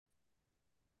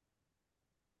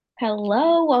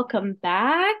Hello, welcome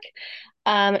back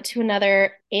to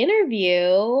another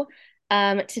interview.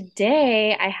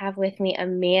 Today I have with me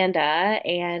Amanda,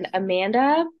 and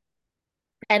Amanda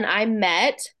and I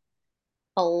met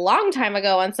a long time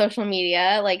ago on social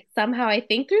media. Like somehow I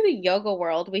think through the yoga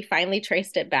world, we finally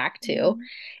traced it back to. Mhm.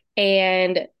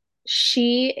 And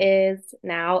she is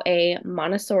now a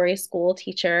Montessori school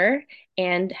teacher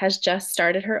and has just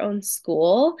started her own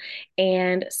school.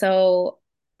 And so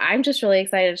I'm just really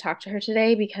excited to talk to her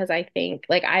today because I think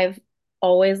like I've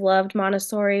always loved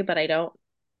Montessori, but I don't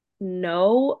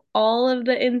know all of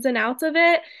the ins and outs of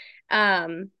it.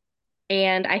 Um,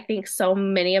 and I think so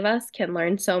many of us can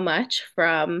learn so much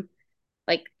from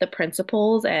like the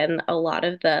principles and a lot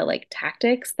of the like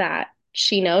tactics that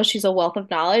she knows. She's a wealth of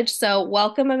knowledge. So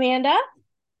welcome, Amanda.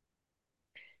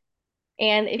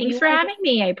 And if you Thanks for want to having just,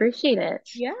 me. I appreciate it.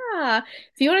 yeah,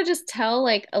 if you want to just tell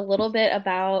like a little bit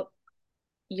about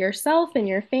yourself and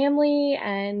your family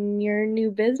and your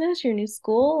new business, your new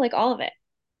school, like all of it.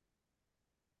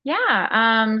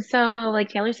 Yeah. So like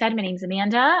Taylor said, my name's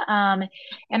Amanda.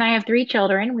 And I have three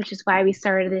children, which is why we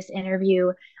started this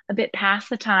interview a bit past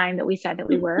the time that we said that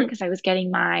we were, because I was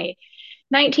getting my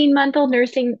 19-month-old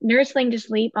nursling to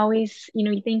sleep. Always,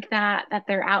 you think that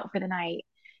they're out for the night.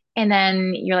 And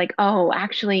then you're like, oh,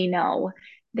 actually, no,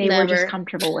 they were just Never,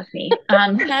 comfortable with me.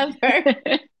 never.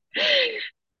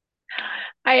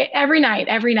 I every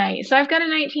night. So I've got a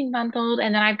 19-month-old,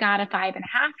 and then I've got a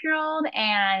 5.5-year-old,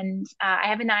 and I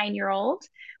have a 9-year-old.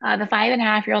 The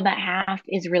 5.5-year-old, that half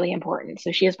is really important.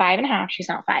 So she is 5.5. She's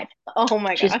not five. Oh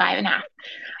my She's gosh.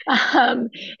 5.5. Um,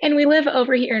 and we live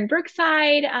over here in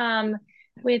Brookside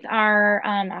with our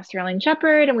Australian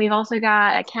Shepherd, and we've also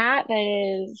got a cat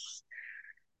that is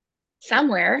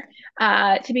somewhere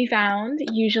to be found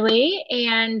usually.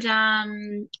 And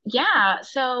yeah,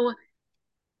 so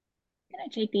gonna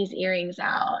take these earrings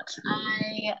out.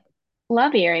 I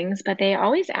love earrings, but they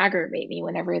always aggravate me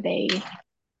whenever they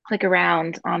click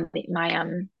around on my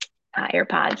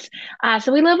AirPods.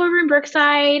 So we live over in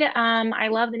Brookside. I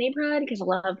love the neighborhood because I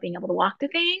love being able to walk to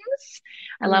things.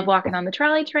 I love Mhm. walking on the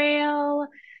trolley trail.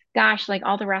 Gosh, like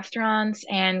all the restaurants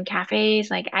and cafes,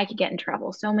 like I could get in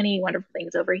trouble. So many wonderful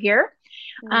things over here.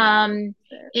 Love Um,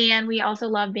 it. and we also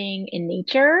love being in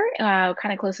nature,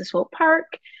 kind of close to Swope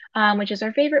Park, which is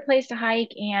our favorite place to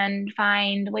hike and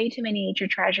find way too many nature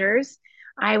treasures.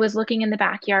 I was looking in the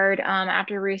backyard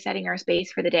after resetting our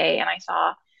space for the day, and I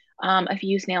saw a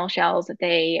few snail shells that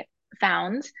they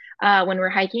found when we're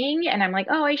hiking. And I'm like,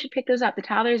 oh, I should pick those up. The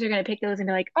toddlers are going to pick those and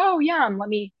be like, oh, yum, let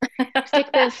me stick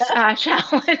this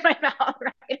shell in my mouth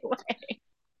right away.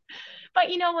 But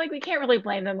like we can't really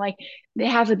blame them. Like it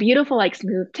has a beautiful, like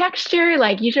smooth texture.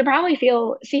 Like you should probably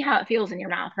see how it feels in your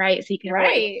mouth, right? So you can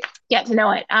really Right. get to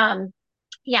know it.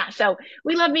 Yeah, so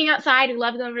we love being outside. We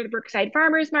love going over to the Brookside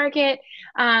Farmers Market.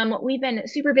 We've been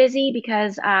super busy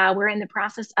because we're in the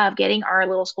process of getting our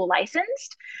little school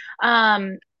licensed.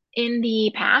 In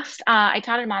the past, I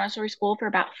taught at a Montessori school for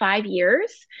about 5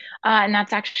 years, and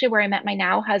that's actually where I met my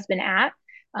now husband at.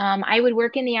 I would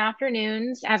work in the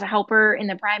afternoons as a helper in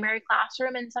the primary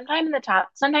classroom and sometimes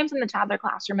in the toddler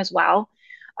classroom as well.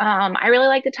 I really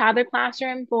like the toddler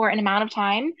classroom for an amount of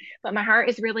time, but my heart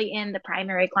is really in the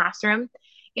primary classroom.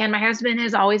 And my husband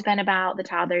has always been about the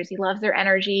toddlers. He loves their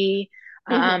energy.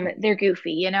 Mhm. They're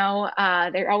goofy,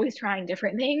 they're always trying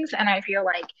different things. And I feel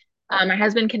like my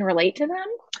husband can relate to them.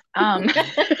 Um,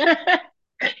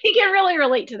 he can really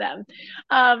relate to them.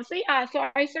 So yeah, so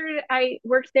I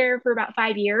worked there for about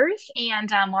 5 years and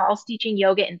while also teaching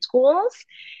yoga in schools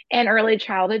and early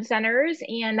childhood centers.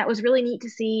 And that was really neat to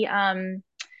see.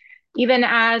 Even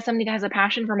as somebody that has a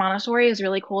passion for Montessori, is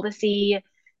really cool to see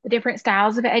the different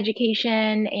styles of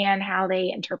education and how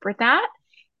they interpret that.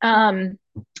 Um,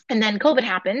 and then COVID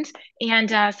happened, and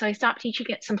so I stopped teaching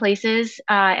at some places,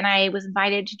 and I was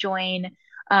invited to join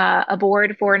a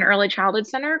board for an early childhood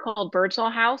center called Birdsall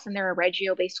House, and they're a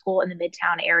Reggio-based school in the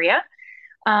Midtown area.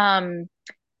 Um,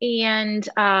 and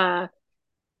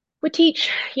would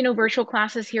teach, virtual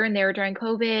classes here and there during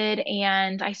COVID,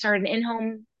 and I started an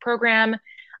in-home program.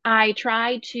 I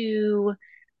tried to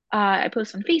I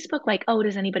post on Facebook like, oh,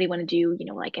 does anybody want to do,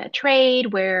 like a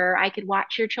trade where I could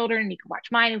watch your children and you could watch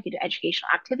mine and we could do educational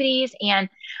activities. And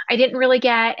I didn't really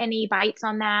get any bites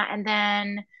on that. And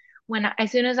then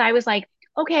as soon as I was like,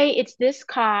 okay, it's this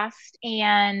cost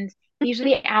and these are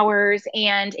the hours.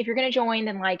 And if you're going to join,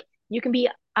 then like you can be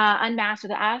unmasked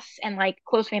with us and like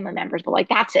close family members, but like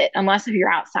that's it, unless if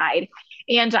you're outside.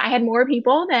 And I had more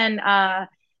people than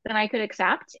I could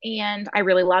accept, and I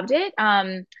really loved it.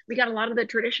 We got a lot of the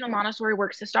traditional Montessori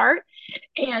works to start,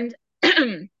 and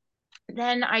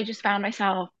then I just found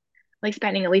myself like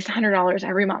spending at least $100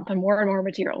 every month on more and more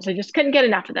materials. I just couldn't get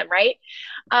enough of them, right?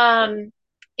 Um,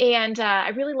 and I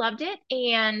really loved it.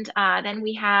 And then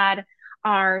we had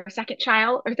our second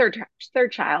child, or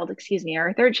third child, excuse me,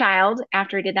 our third child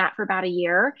after I did that for about a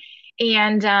year,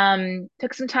 and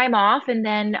took some time off. And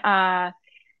then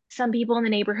some people in the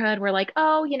neighborhood were like,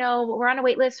 "Oh, we're on a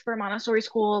wait list for Montessori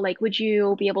school. Like, would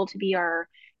you be able to be our,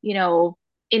 you know,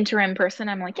 interim person?"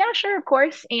 I'm like, "Yeah, sure, of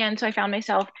course." And so I found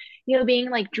myself, being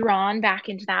like drawn back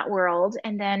into that world.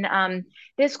 And then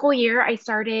this school year, I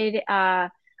started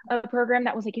a program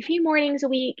that was like a few mornings a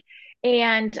week,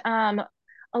 and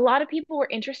a lot of people were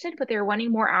interested, but they were wanting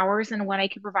more hours than what I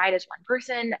could provide as one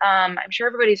person. I'm sure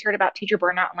everybody's heard about teacher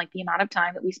burnout and like the amount of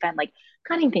time that we spend like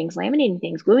cutting things, laminating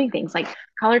things, gluing things, like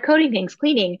color coding things,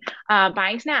 cleaning,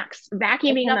 buying snacks, I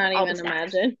vacuuming up cannot all the even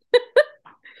snacks. imagine.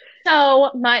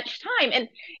 So much time. And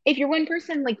if you're one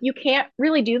person, like you can't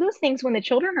really do those things when the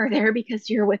children are there because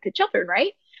you're with the children,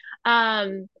 right?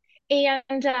 Um,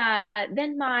 and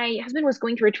then my husband was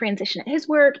going through a transition at his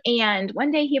work, and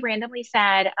one day he randomly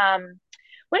said,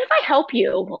 "What if I help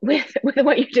you with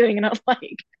what you're doing?" And I was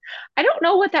like, "I don't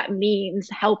know what that means.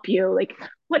 Help you? Like,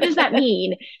 what does that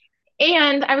mean?"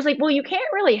 And I was like, "Well, you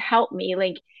can't really help me.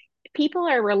 Like, people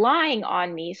are relying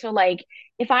on me. So, like,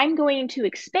 if I'm going to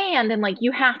expand, then like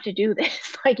you have to do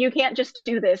this. Like, you can't just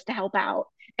do this to help out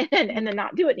and then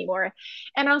not do it anymore."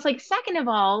 And I was like, second of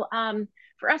all,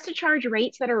 for us to charge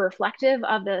rates that are reflective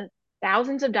of the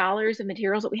thousands of dollars of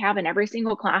materials that we have in every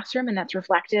single classroom, and that's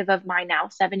reflective of my now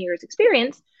 7 years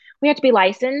experience, we have to be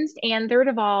licensed. And third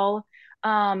of all,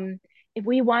 um, if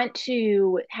we want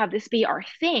to have this be our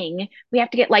thing, we have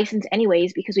to get licensed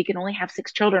anyways because we can only have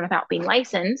 6 children without being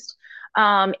licensed.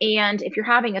 And if you're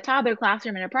having a toddler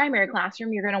classroom and a primary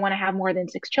classroom, you're going to want to have more than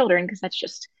 6 children because that's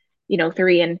just,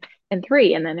 three and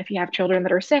three. And then if you have children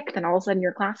that are sick, then all of a sudden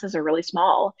your classes are really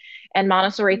small. And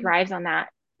Montessori thrives on that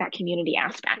community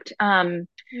aspect.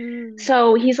 Mm.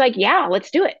 So he's like, "Yeah,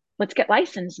 let's do it. Let's get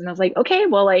licensed." And I was like, "Okay,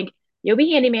 well, like you'll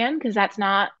be handyman because that's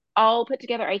not all put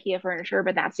together IKEA furniture,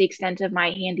 but that's the extent of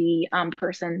my handy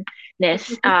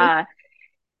personness.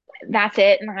 That's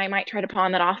it." And I might try to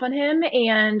pawn that off on him.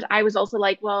 And I was also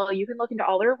like, "Well, you can look into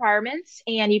all the requirements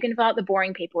and you can fill out the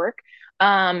boring paperwork."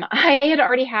 I had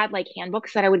already had like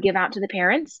handbooks that I would give out to the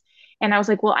parents. And I was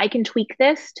like, "Well, I can tweak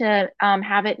this to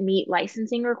have it meet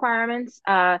licensing requirements,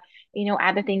 add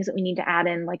the things that we need to add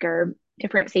in, like our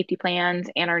different safety plans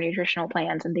and our nutritional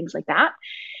plans and things like that."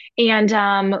 And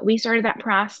we started that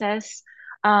process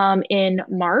in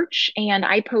March, and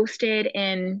I posted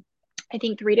in, I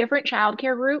think, 3 different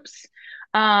childcare groups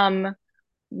um,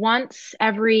 once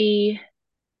every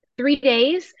 3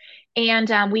 days.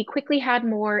 And we quickly had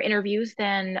more interviews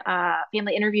than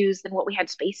family interviews than what we had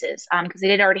spaces because they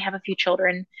did already have a few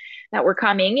children that were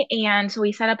coming. And so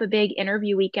we set up a big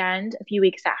interview weekend a few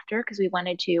weeks after because we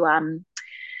wanted to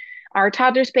our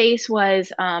toddler space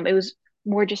was it was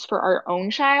more just for our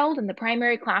own child, and the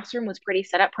primary classroom was pretty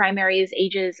set up. Primary is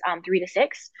ages 3 to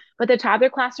 6, but the toddler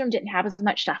classroom didn't have as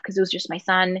much stuff because it was just my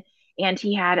son, and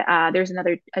he had there's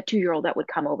another a 2 year old that would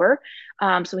come over,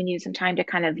 so we needed some time to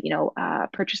kind of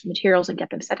purchase the materials and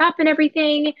get them set up and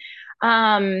everything.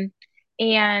 Um,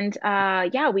 and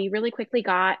yeah, we really quickly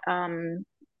got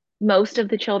most of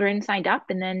the children signed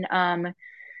up, and then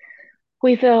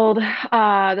we filled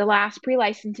the last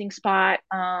pre-licensing spot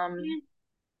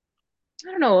I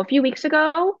don't know, a few weeks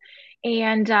ago.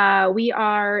 And we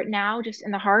are now just in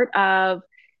the heart of,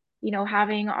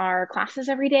 having our classes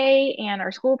every day and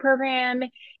our school program.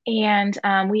 And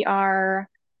we are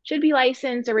should be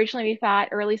licensed. Originally, we thought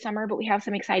early summer, but we have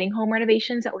some exciting home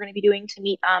renovations that we're going to be doing to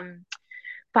meet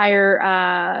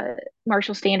fire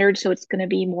marshal standards. So it's going to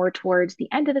be more towards the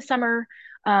end of the summer.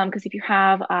 Because if you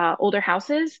have older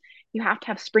houses, you have to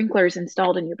have sprinklers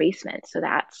installed in your basement. So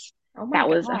Oh my that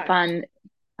was gosh. a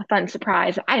fun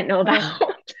surprise I didn't know about.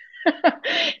 Oh,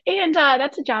 And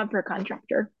that's a job for a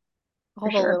contractor all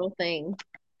for the sure. little things.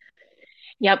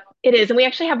 Yep, it is. And we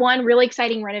actually have one really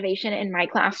exciting renovation in my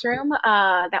classroom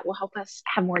that will help us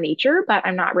have more nature, but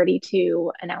I'm not ready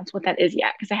to announce what that is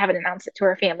yet because I haven't announced it to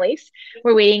our families.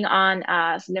 We're waiting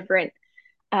on some different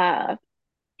uh,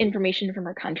 information from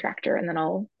our contractor, and then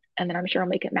I'm sure I'll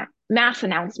make a mass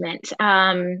announcement.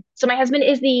 So my husband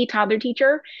is the toddler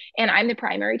teacher, and I'm the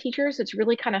primary teacher. So it's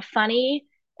really kind of funny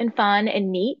and fun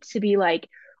and neat to be like,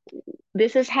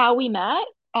 this is how we met,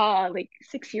 like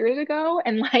 6 years ago,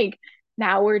 and like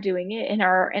now we're doing it in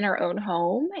our own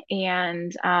home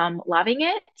and loving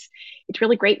it. It's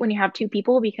really great when you have two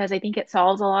people because I think it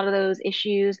solves a lot of those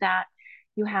issues that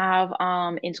you have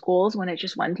in schools when it's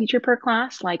just one teacher per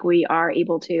class. Like we are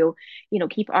able to,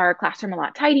 keep our classroom a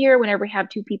lot tidier whenever we have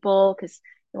two people, because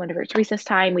whenever it's recess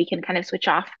time, we can kind of switch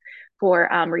off for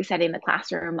resetting the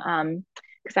classroom.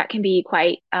 Because that can be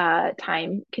quite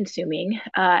time consuming,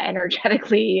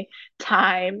 energetically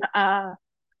time on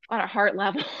a heart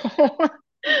level,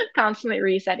 constantly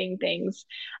resetting things.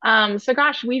 So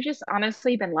gosh, we've just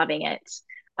honestly been loving it.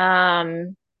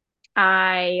 Um,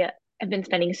 I have been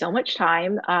spending so much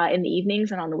time in the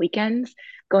evenings and on the weekends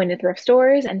going to thrift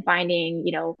stores and finding,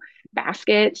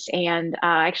 baskets. And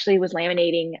actually was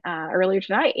laminating earlier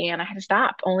tonight, and I had to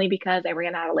stop only because I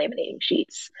ran out of laminating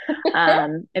sheets.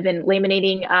 I've been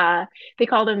laminating, they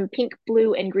call them pink,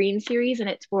 blue, and green series, and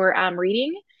it's for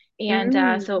reading. And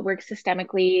so it Mm. works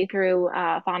systemically through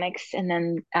phonics, and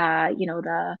then,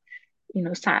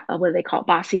 what do they call it,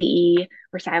 Bossy E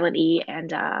or Silent E,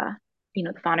 and the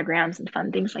phonograms and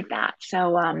fun things like that.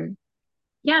 So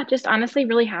yeah, just honestly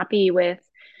really happy with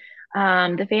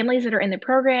the families that are in the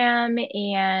program,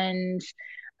 and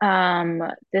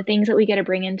the things that we get to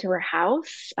bring into our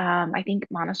house. I think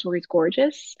Montessori is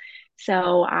gorgeous.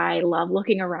 So I love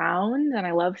looking around, and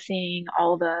I love seeing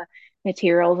all the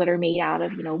materials that are made out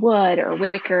of, wood or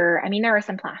wicker. I mean, there are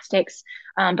some plastics,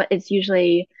 but it's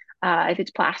usually, if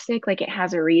it's plastic, like it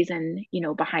has a reason,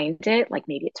 behind it. Like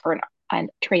maybe it's for a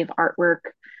tray of artwork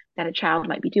that a child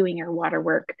might be doing, or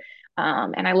waterwork.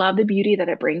 And I love the beauty that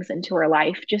it brings into our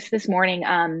life. Just this morning,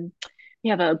 we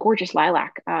have a gorgeous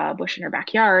lilac bush in our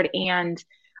backyard, and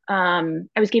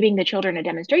I was giving the children a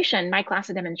demonstration, my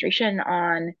class a demonstration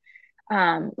on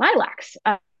lilacs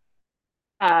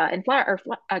and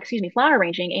flower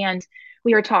arranging, and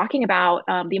we were talking about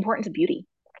the importance of beauty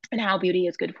and how beauty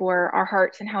is good for our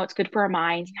hearts, and how it's good for our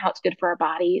minds, and how it's good for our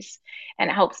bodies, and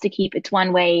it helps to keep. It's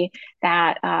one way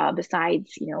that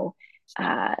besides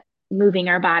moving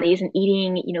our bodies and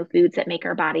eating foods that make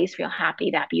our bodies feel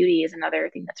happy, that beauty is another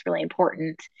thing that's really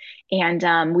important.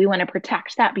 And we want to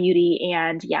protect that beauty.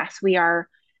 And yes, we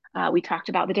talked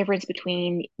about the difference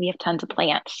between, we have tons of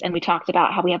plants, and we talked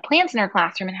about how we have plants in our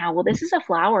classroom, and how, well, this is a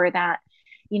flower that,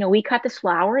 we cut this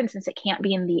flower, and since it can't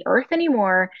be in the earth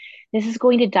anymore, this is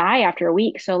going to die after a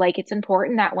week. So like it's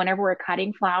important that whenever we're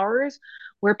cutting flowers,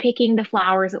 we're picking the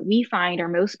flowers that we find are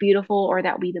most beautiful, or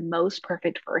that will be the most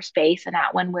perfect for our space, and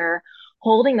that when we're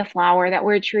holding the flower, that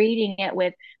we're treating it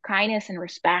with kindness and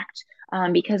respect,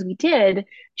 because we did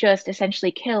just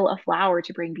essentially kill a flower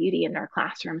to bring beauty in our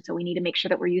classroom. So we need to make sure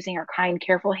that we're using our kind,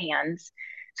 careful hands,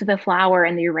 so the flower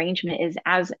and the arrangement is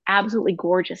as absolutely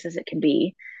gorgeous as it can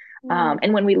be.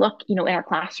 And when we look, in our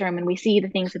classroom, and we see the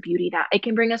things of beauty, that it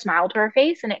can bring a smile to our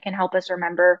face, and it can help us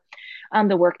remember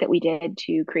the work that we did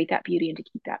to create that beauty and to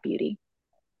keep that beauty.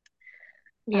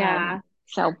 Yeah.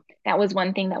 So that was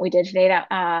one thing that we did today, that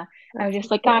I That's was so just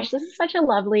like, gosh, cool. this is such a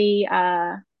lovely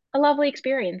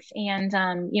experience. And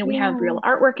we have real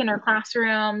Yeah. artwork in our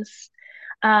classrooms.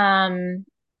 Um,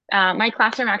 my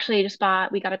classroom actually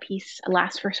we got a piece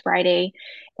last First Friday,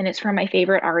 and it's from my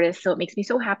favorite artist. So it makes me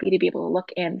so happy to be able to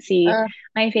look and see Uh,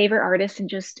 my favorite artist, and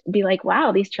just be like,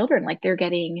 wow, these children, like they're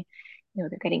getting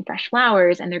fresh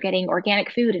flowers, and they're getting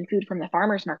organic food and food from the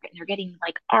farmers market, and they're getting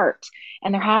like art,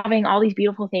 and they're having all these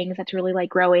beautiful things that's really like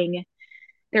growing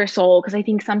their soul. Because I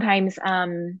think sometimes,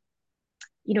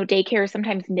 daycare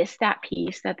sometimes miss that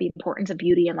piece, that the importance of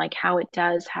beauty, and like how it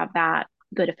does have that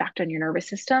good effect on your nervous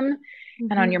system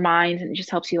and on mhm. your mind. And it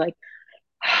just helps you like,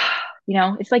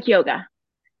 it's like yoga.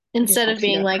 It just Instead of helps you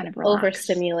being to like kind of relax.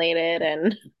 overstimulated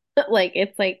and like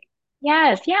it's like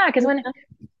Yes. Yeah. Because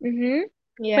mhm.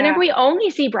 yeah. Whenever we only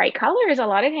see bright colors, a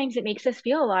lot of times it makes us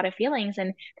feel a lot of feelings.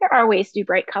 And there are ways to do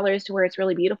bright colors to where it's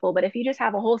really beautiful. But if you just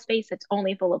have a whole space that's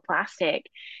only full of plastic,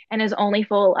 and is only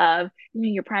full of,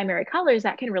 your primary colors,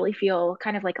 that can really feel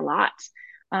kind of like a lot.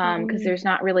 Because Mm, there's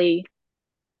not really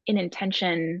an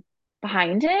intention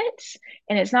behind it.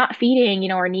 And it's not feeding,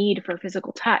 our need for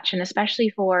physical touch. And especially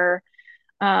for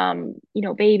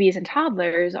babies and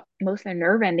toddlers, most of their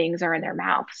nerve endings are in their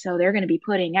mouth. So they're going to be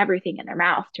putting everything in their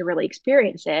mouth to really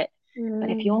experience it. But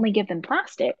if you mm, only give them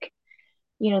plastic,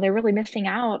 they're really missing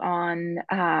out on,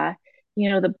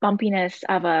 the bumpiness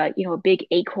of a big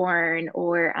acorn,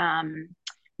 or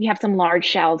we have some large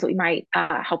shells that we might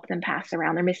help them pass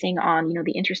around. They're missing on,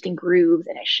 the interesting grooves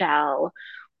in a shell,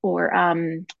 or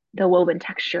the woven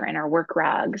texture in our work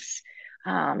rugs.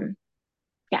 Um,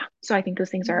 yeah, so I think those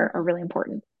things are mm. really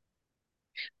important.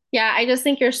 Yeah, I just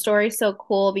think your story's so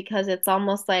cool because it's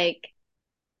almost like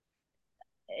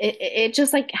it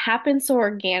just like happened so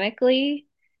organically,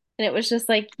 and it was just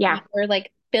like Yeah. you were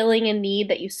like filling a need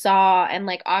that you saw, and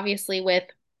like obviously with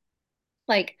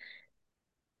like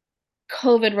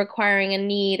COVID requiring a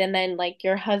need and then like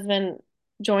your husband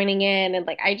joining in and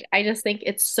like I just think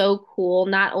it's so cool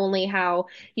not only how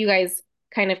you guys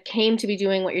kind of came to be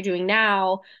doing what you're doing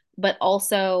now, but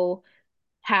also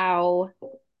how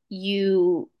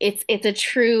it's a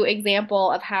true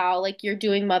example of how like you're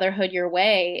doing motherhood your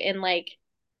way and like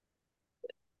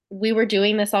we were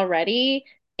doing this already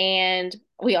and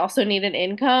we also need an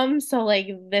income. So like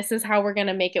this is how we're going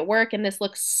to make it work. And this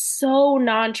looks so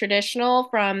non-traditional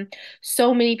from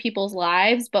so many people's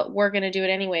lives, but we're going to do it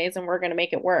anyways and we're going to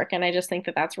make it work. And I just think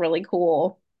that that's really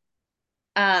cool.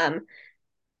 Um,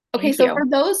 okay, Thank so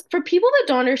you. for people that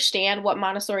don't understand what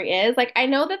Montessori is, like I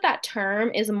know that that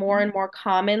term is more and more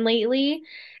common lately,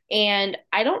 and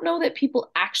I don't know that people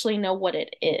actually know what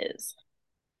it is.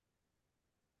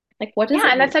 Like what does Yeah,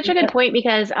 it and that's such a mean? good point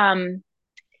because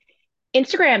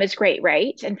Instagram is great,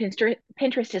 right? And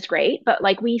Pinterest is great, but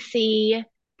like we see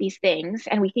these things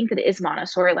and we think that it is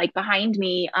Montessori. Like behind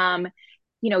me,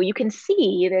 you can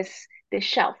see this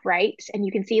shelf, right? And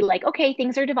you can see like, okay,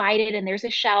 things are divided and there's a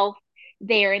shelf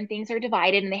there and things are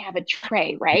divided and they have a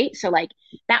tray, right? So like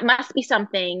that must be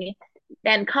something.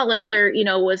 Then color,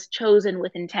 was chosen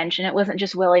with intention. It wasn't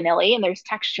just willy-nilly, and there's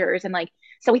textures and like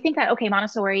so we think that okay,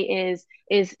 Montessori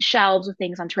is shelves with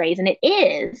things on trays, and it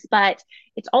is, but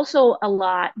it's also a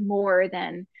lot more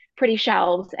than pretty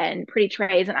shelves and pretty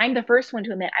trays. And I'm the first one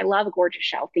to admit I love a gorgeous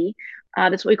shelfie.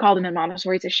 That's what we call them in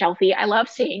Montessori. It's a shelfie. I love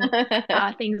seeing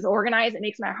things organized. It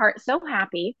makes my heart so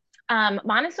happy.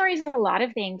 Montessori is a lot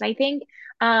of things. I think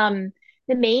the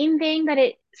main thing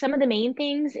some of the main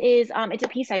things is it's a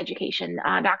peace education.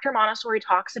 Dr. Montessori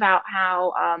talks about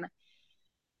how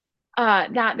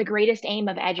that the greatest aim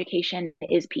of education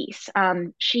is peace.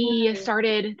 She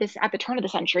started this at the turn of the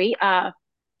century,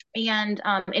 and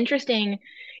interesting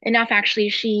enough, actually,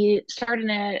 she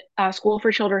started a school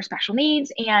for children with special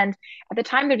needs. And at the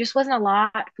time, there just wasn't a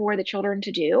lot for the children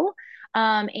to do.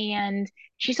 And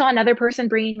she saw another person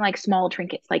bringing like small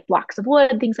trinkets, like blocks of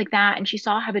wood, things like that. And she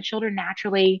saw how the children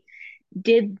naturally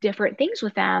did different things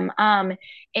with them.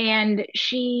 And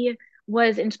she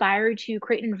was inspired to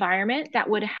create an environment that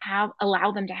would have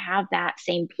allow them to have that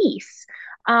same peace.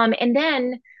 And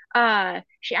then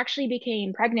she actually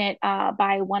became pregnant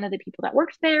by one of the people that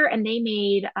worked there, and they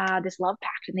made this love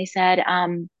pact, and they said,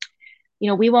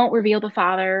 we won't reveal the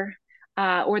father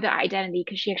or the identity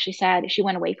because she actually said she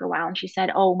went away for a while, and she said,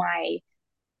 "Oh, my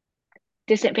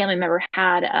distant family member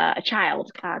had a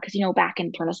child because back in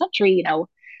the turn of the century,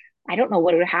 I don't know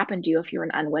what would happen to you if you're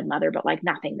an unwed mother, but like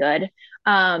nothing good."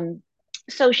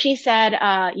 So she said,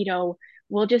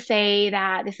 we'll just say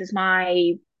that this is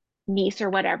my niece or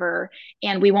whatever,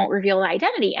 and we won't reveal the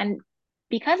identity. And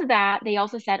because of that, they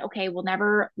also said, okay, we'll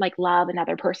never like love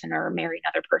another person or marry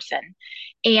another person.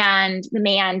 And the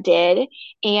man did,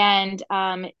 and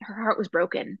her heart was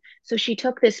broken. So she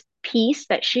took this piece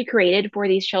that she created for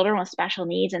these children with special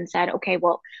needs and said, okay,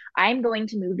 well, I'm going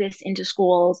to move this into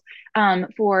schools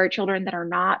for children that are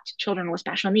not children with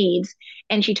special needs.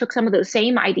 And she took some of those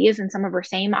same ideas and some of her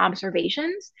same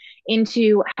observations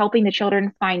into helping the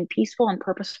children find peaceful and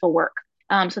purposeful work.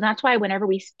 So that's why whenever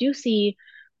we do see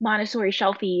Montessori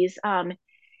shelfies,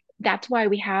 that's why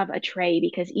we have a tray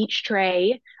because each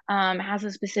tray has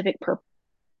a specific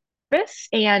purpose,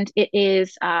 and it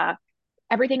is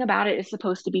everything about it is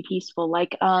supposed to be peaceful.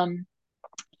 Like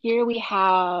here we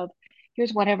have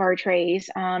here's one of our trays,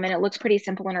 and it looks pretty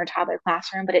simple in our toddler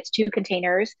classroom, but it's two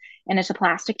containers and it's a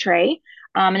plastic tray,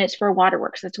 and it's for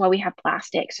waterworks. That's why we have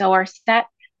plastic. So our set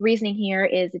reasoning here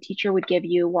is the teacher would give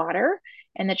you water,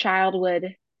 and the child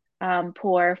would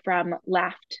pour from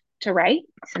left to right,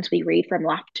 since we read from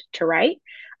left to right.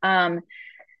 Um,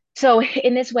 so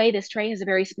in this way, this tray has a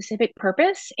very specific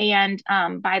purpose, and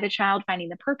by the child finding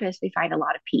the purpose, they find a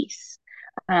lot of peace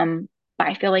um,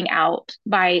 by filling out,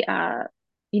 by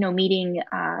meeting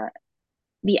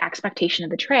the expectation of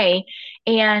the tray.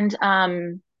 And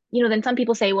then some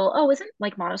people say, well, oh, isn't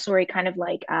like Montessori kind of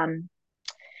like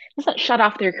doesn't shut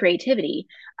off their creativity?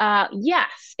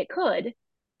 Yes, it could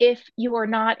if you are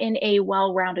not in a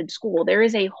well-rounded school. There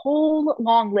is a whole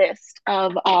long list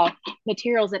of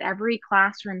materials that every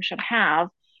classroom should have,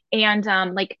 and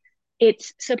like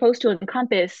it's supposed to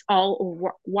encompass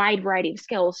all wide variety of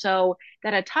skills, so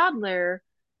that a toddler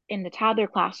in the toddler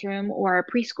classroom or a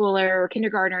preschooler or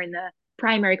kindergartner in the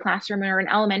primary classroom or an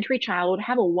elementary child would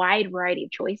have a wide variety of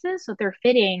choices so they're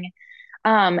fitting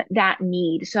that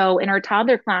need. So in our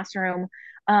toddler classroom,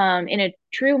 in a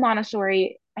true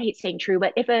Montessori, I hate saying true,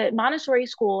 but if a Montessori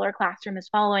school or classroom is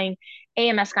following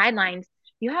AMS guidelines,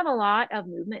 you have a lot of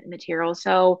movement material.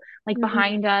 So like Mhm.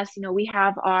 behind us, we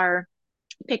have our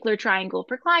pickler triangle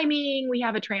for climbing. We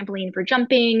have a trampoline for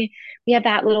jumping. We have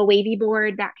that little wavy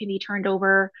board that can be turned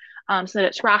over so that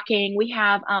it's rocking. We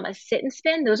have a sit and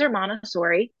spin. Those are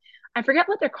Montessori. I forget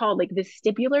what they're called, like the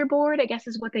stipular board, I guess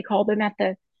is what they called them at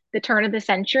the turn of the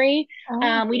century.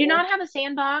 We do Oh, not have a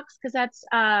sandbox because that's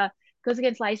goes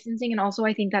against licensing, and also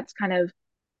I think that's kind of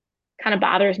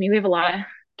bothers me. We have a lot of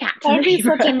cats that in the would be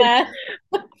such a neighborhood.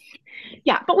 mess.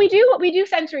 Yeah, but we do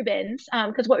sensory bins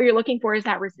because what you're looking for is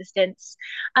that resistance.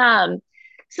 Um,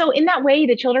 so in that way,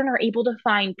 the children are able to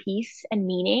find peace and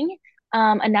meaning.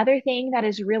 Another thing that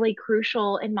is really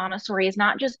crucial in Montessori is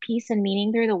not just peace and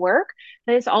meaning through the work,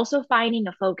 but it's also finding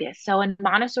a focus. So in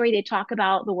Montessori, they talk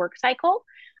about the work cycle.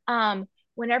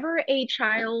 Whenever a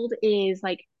child is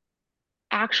like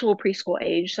actual preschool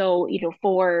age, so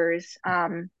fours,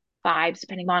 fives,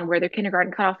 depending on where their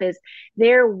kindergarten cutoff is,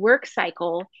 their work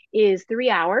cycle is 3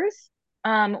 hours.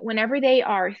 Whenever they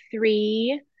are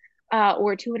three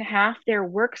or 2.5, their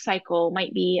work cycle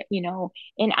might be,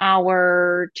 an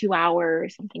hour, 2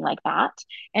 hours, something like that.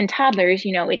 And toddlers,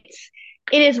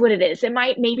 it is what it is. It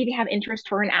might maybe they have interest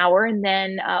for an hour and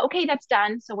then okay, that's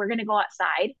done. So we're gonna go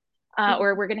outside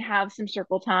or we're going to have some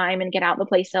circle time and get out the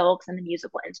play silks and the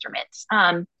musical instruments.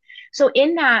 So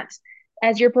in that,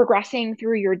 as you're progressing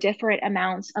through your different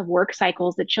amounts of work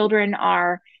cycles, the children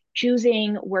are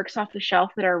choosing works off the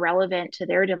shelf that are relevant to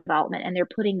their development and they're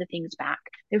putting the things back.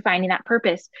 They're finding that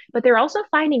purpose, but they're also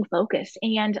finding focus.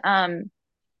 And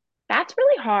that's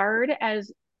really hard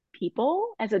as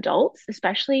people, as adults,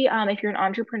 especially if you're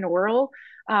an entrepreneurial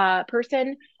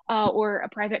person or a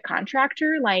private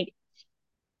contractor. Like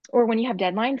or when you have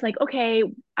deadlines, like, okay,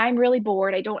 I'm really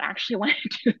bored. I don't actually want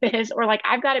to do this. Or like,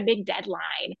 I've got a big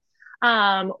deadline.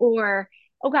 Or,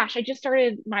 oh gosh, I just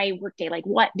started my workday. Like,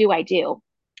 what do I do?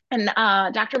 And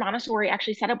Dr. Montessori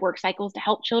actually set up work cycles to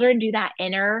help children do that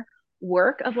inner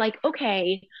work of like,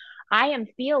 okay, I am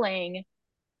feeling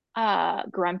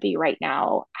grumpy right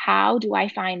now. How do I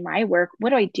find my work?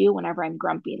 What do I do whenever I'm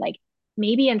grumpy? Like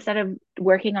maybe instead of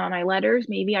working on my letters,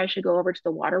 maybe I should go over to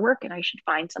the waterwork and I should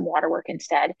find some waterwork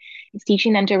instead. It's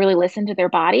teaching them to really listen to their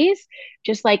bodies.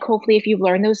 Just like hopefully if you've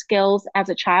learned those skills as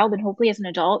a child and hopefully as an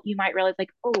adult, you might realize like,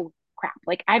 oh crap,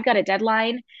 like I've got a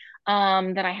deadline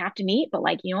that I have to meet, but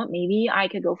like, you know what, maybe I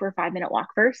could go for a 5 minute walk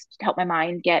first to help my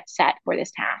mind get set for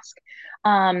this task.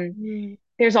 Um, Mm.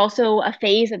 there's also a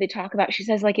phase that they talk about. She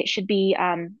says like it should be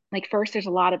like first there's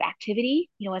a lot of activity,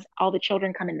 as all the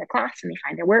children come in the class and they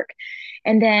find their work.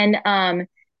 And then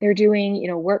they're doing,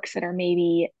 works that are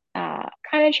maybe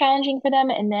kind of challenging for them.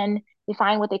 And then they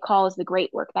find what they call is the great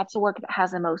work. That's the work that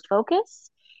has the most focus.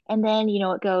 And then,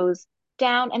 it goes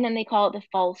down and then they call it the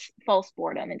false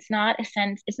boredom. It's not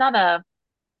a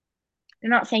they're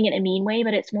not saying it in a mean way,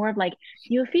 but it's more of like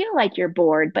you feel like you're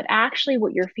bored, but actually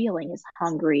what you're feeling is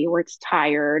hungry or it's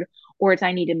tired or it's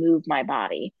I need to move my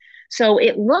body. So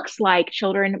it looks like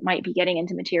children might be getting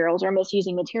into materials or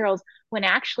misusing materials when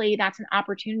actually that's an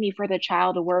opportunity for the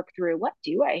child to work through what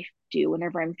do I do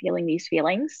whenever I'm feeling these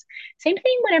feelings. Same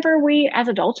thing whenever we as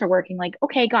adults are working, like,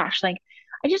 okay, gosh, like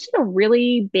I just did a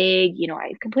really big,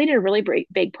 I completed a really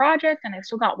big project and I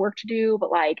still got work to do,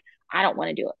 but like I don't want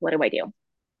to do it. What do I do?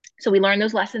 So we learn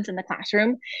those lessons in the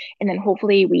classroom, and then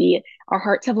hopefully our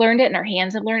hearts have learned it, and our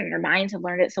hands have learned it, and our minds have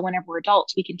learned it. So whenever we're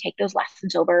adults, we can take those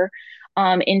lessons over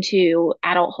into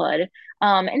adulthood.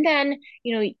 And then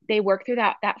they work through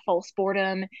that false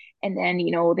boredom, and then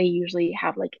they usually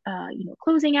have like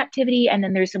closing activity, and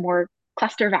then there's some more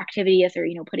cluster of activity as they're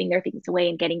putting their things away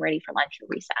and getting ready for lunch or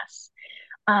recess.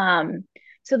 Um,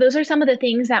 so those are some of the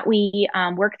things that we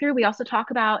work through. We also talk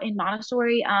about in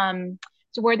Montessori.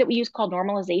 It's a word that we use called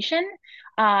normalization.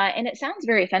 And it sounds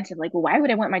very offensive. Like, well, why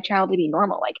would I want my child to be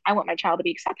normal? Like, I want my child to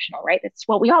be exceptional, right? That's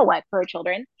what we all want for our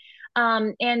children.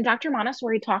 And Dr.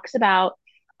 Montessori talks about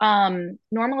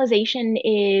normalization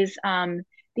is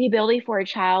the ability for a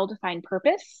child to find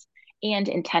purpose and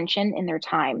intention in their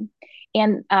time.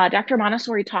 And Dr.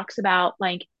 Montessori talks about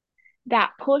like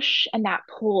that push and that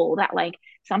pull that like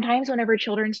sometimes whenever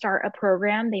children start a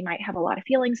program they might have a lot of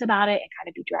feelings about it and kind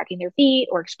of be dragging their feet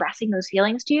or expressing those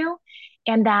feelings to you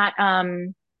and that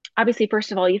obviously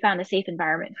first of all you found a safe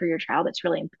environment for your child. That's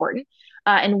really important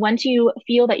and once you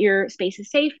feel that your space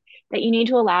is safe that you need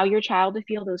to allow your child to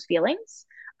feel those feelings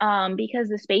because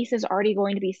the space is already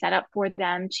going to be set up for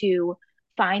them to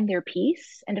find their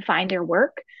peace and to find their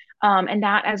work and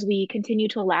that as we continue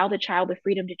to allow the child the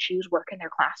freedom to choose work in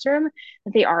their classroom,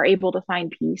 that they are able to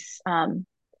find peace and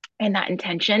that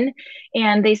intention.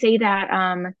 And they say that,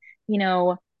 you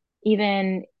know,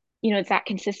 even, it's that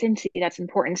consistency that's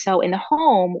important. So in the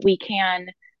home, we can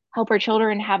help our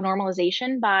children have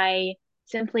normalization by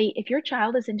simply if your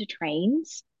child is into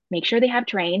trains, make sure they have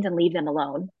trains and leave them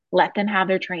alone. Let them have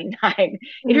their train time.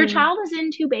 If your Mm. child is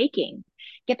into baking,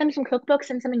 get them some cookbooks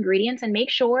and some ingredients and make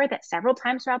sure that several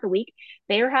times throughout the week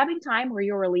they are having time where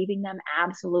you're leaving them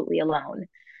absolutely alone.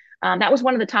 That was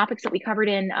one of the topics that we covered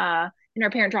in our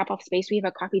parent drop off space. We have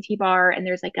a coffee tea bar, and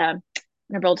there's like a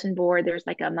on our bulletin board. There's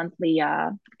like a monthly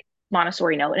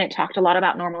Montessori note, and it talked a lot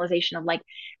about normalization of like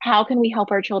how can we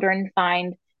help our children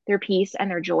find their peace and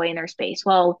their joy in their space.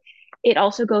 Well, it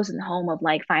also goes in the home of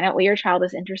like find out what your child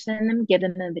is interested in them, give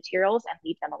them the materials, and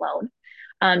leave them alone.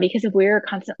 Because if we're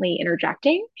constantly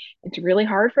interjecting, it's really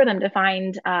hard for them to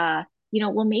find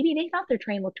well, maybe they thought their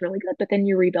train looked really good, but then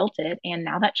you rebuilt it. And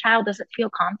now that child doesn't feel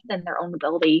confident in their own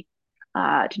ability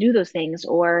to do those things.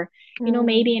 Or,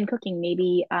 maybe Mm. in cooking,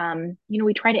 maybe,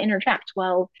 we try to interject.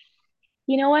 Well,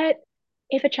 you know what?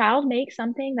 If a child makes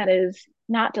something that is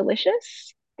not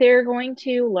delicious, they're going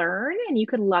to learn, and you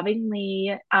could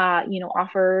lovingly,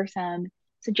 offer some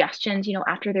suggestions,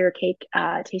 after their cake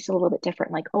tastes a little bit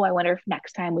different, like, oh, I wonder if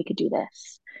next time we could do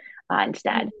this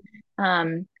instead.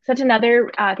 So that's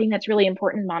another thing that's really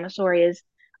important in Montessori is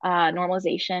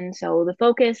normalization. So the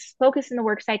focus in the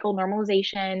work cycle,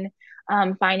 normalization,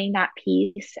 finding that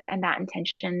peace and that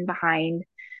intention behind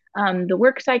the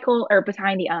work cycle or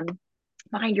behind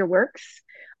your works.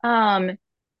 Um,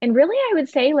 and really, I would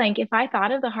say, like, if I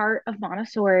thought of the heart of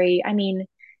Montessori, I mean,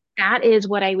 that is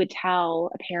what I would tell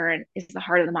a parent is the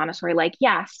heart of the Montessori. Like,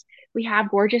 yes, we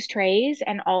have gorgeous trays,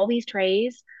 and all these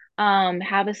trays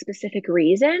have a specific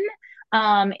reason.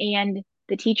 And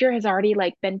the teacher has already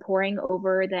like been poring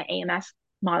over the AMS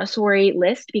Montessori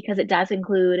list because it does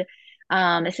include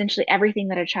essentially everything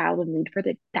that a child would need for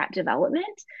that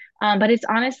development. But it's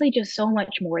honestly just so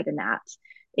much more than that.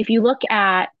 If you look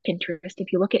at Pinterest,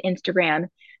 if you look at Instagram,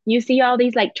 you see all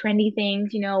these like trendy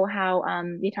things, how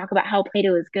they talk about how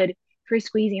Play-Doh is good for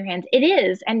squeezing your hands. It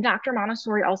is. And Dr.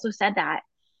 Montessori also said that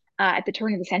at the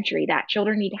turn of the century that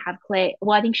children need to have clay.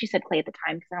 Well, I think she said clay at the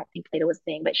time because I don't think Play-Doh was a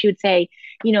thing, but she would say,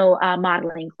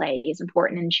 modeling clay is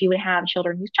important. And she would have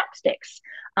children use chopsticks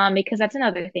because that's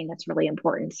another thing that's really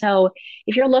important. So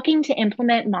if you're looking to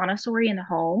implement Montessori in the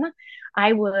home,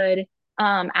 I would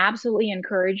absolutely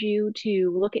encourage you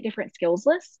to look at different skills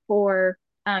lists for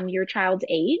your child's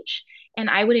age. And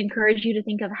I would encourage you to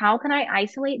think of how can I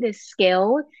isolate this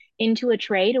skill into a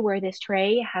tray to where this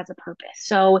tray has a purpose.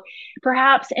 So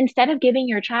perhaps instead of giving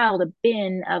your child a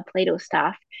bin of Play-Doh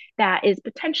stuff that is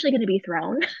potentially going to be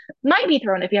thrown, might be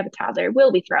thrown if you have a toddler,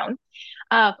 will be thrown,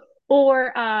 uh,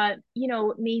 or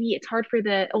maybe it's hard for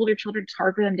the older children, it's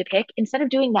hard for them to pick. Instead of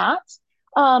doing that,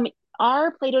 um,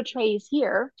 our Play-Doh trays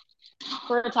here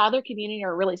for a toddler community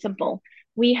are really simple.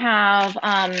 We have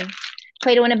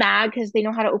Play-Doh in a bag because they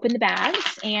know how to open the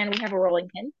bags, and we have a rolling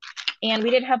pin. And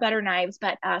we did have butter knives,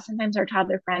 but sometimes our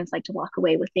toddler friends like to walk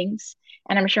away with things,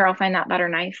 and I'm sure I'll find that butter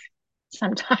knife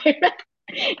sometime,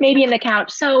 maybe in the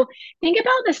couch. So think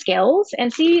about the skills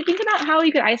and think about how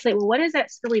you could isolate. Well, what is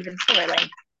that skill even for? Like,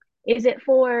 is it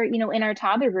for, in our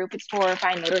toddler group, it's for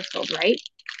fine motor skills, right?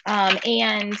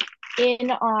 And in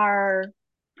our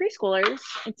preschoolers,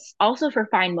 it's also for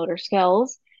fine motor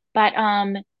skills, but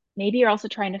maybe you're also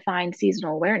trying to find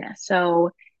seasonal awareness. So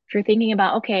if you're thinking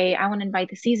about, okay, I want to invite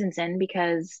the seasons in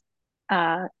because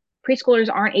uh, preschoolers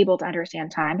aren't able to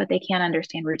understand time, but they can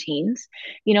understand routines.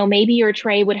 Maybe your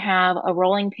tray would have a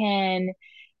rolling pin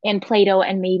and Play-Doh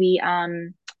and maybe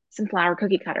some flour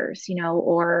cookie cutters,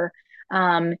 or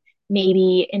um,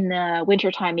 maybe in the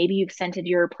wintertime, maybe you've scented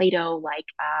your Play-Doh like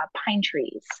pine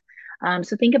trees.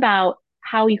 So think about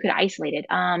how you could isolate it.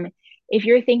 If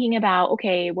you're thinking about,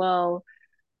 okay, well,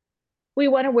 we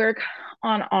want to work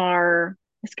on our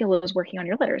skill is working on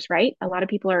your letters, right? A lot of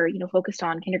people are, focused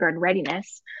on kindergarten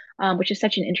readiness, which is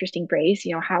such an interesting phrase.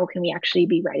 How can we actually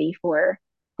be ready for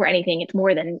anything? It's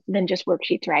more than just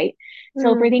worksheets, right?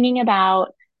 So if we're Mm. thinking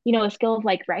about, a skill of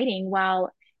like writing,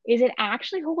 well, is it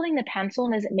actually holding the pencil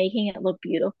and is it making it look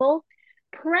beautiful?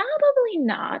 Probably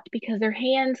not, because their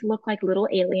hands look like little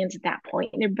aliens at that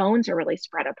point. Their bones are really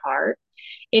spread apart.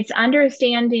 It's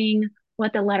understanding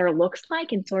what the letter looks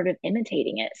like and sort of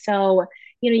imitating it. So,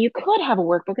 you could have a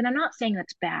workbook, and I'm not saying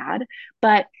that's bad,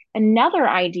 but another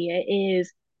idea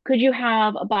is could you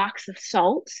have a box of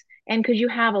salt and could you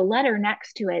have a letter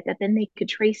next to it that then they could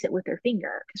trace it with their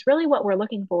finger? Because really what we're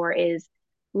looking for is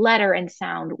letter and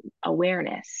sound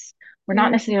awareness. We're not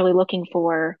Mm. necessarily looking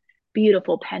for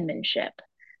beautiful penmanship.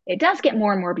 It does get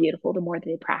more and more beautiful the more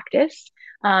they practice,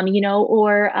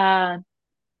 or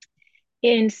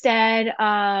instead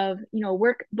of,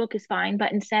 workbook is fine,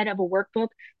 but instead of a workbook,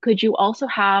 could you also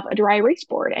have a dry erase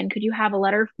board? And could you have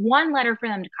one letter for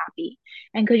them to copy?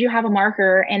 And could you have a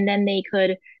marker and then they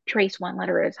could trace one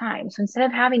letter at a time? So instead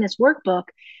of having this workbook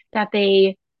that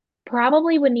they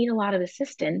probably would need a lot of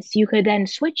assistance, you could then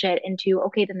switch it into,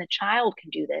 okay, then the child can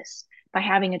do this by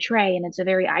having a tray and it's a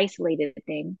very isolated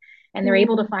thing. And they're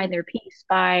able to find Mm. their peace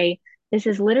by this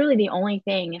is literally the only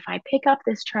thing. If I pick up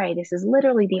this tray, this is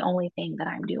literally the only thing that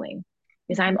I'm doing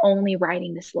is I'm only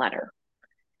writing this letter.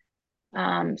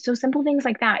 So simple things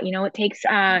like that,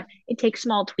 it takes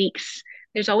small tweaks.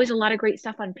 There's always a lot of great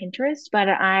stuff on Pinterest, but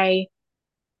I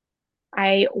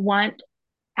want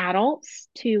adults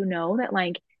to know that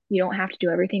like you don't have to do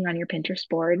everything on your Pinterest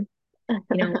board.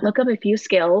 Look up a few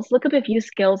skills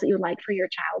that you would like for your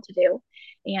child to do.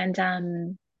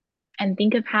 And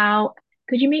think of how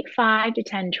could you make 5 to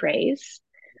 10 trays?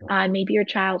 Maybe your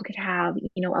child could have,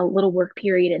 a little work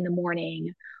period in the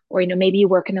morning, or, maybe you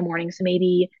work in the morning. So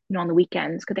maybe, on the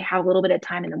weekends, could they have a little bit of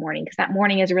time in the morning? Because that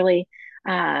morning is really,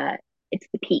 it's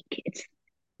the peak. It's,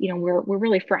 we're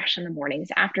really fresh in the mornings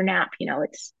after nap.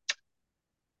 It's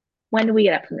when do we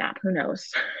get up from nap? Who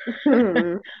knows?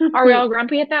 Are we all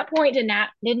grumpy at that point? Did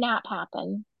nap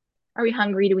happen? Are we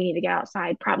hungry? Do we need to get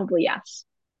outside? Probably yes.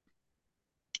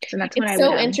 So that's what It's I would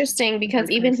so interesting because encourage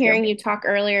even parents to do. hearing you talk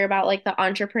earlier about like the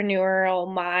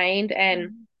entrepreneurial mind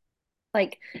and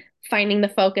like finding the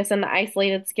focus and the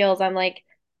isolated skills, I'm like,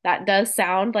 that does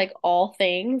sound like all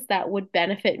things that would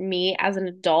benefit me as an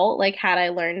adult, like had I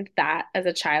learned that as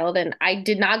a child. And I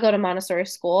did not go to Montessori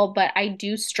school, but I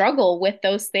do struggle with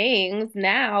those things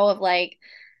now of like,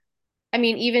 I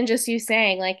mean, even just you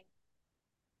saying like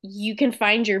you can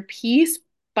find your peace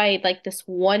by like this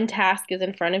one task is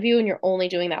in front of you and you're only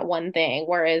doing that one thing.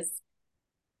 Whereas,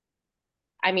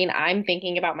 I mean, I'm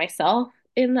thinking about myself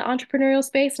in the entrepreneurial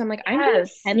space and I'm like, I'm doing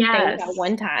Yes, 10 things at yes.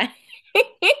 one time.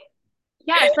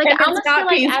 Yes, like And I it's almost feel not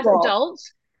like as peaceful.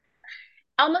 adults,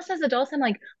 I'm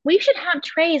like, we should have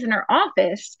trays in our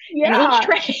office, and each Yeah.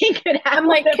 tray could have I'm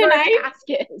like, whatever can our I task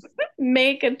is.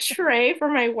 make a tray for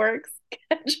my work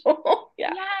schedule?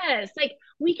 Yeah. Yes, like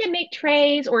we can make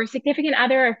trays, or a significant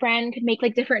other, a friend could make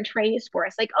like different trays for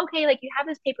us. Like, okay, like you have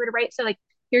this paper to write, so like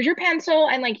here's your pencil,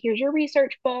 and like here's your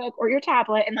research book or your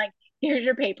tablet, and like here's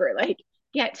your paper. Like,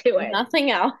 get to it. Nothing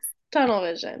else. Tunnel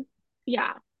vision.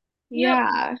 Yeah. Yep.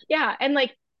 Yeah. Yeah. And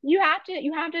like you have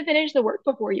to finish the work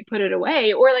before you put it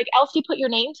away. Or like else you put your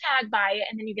name tag by it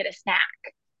and then you get a snack.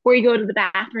 Or you go to the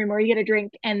bathroom or you get a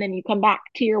drink and then you come back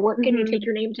to your work and you take Hmm.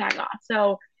 your name tag off.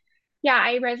 So yeah,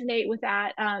 I resonate with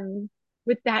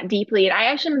that deeply. And I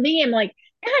actually am like,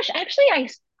 gosh, actually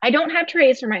I don't have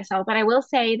trays for myself, but I will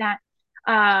say that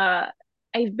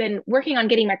I've been working on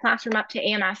getting my classroom up to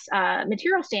AMS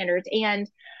material standards, and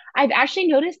I've actually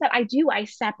noticed that I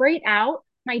separate out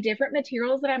my different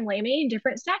materials that I'm laminating in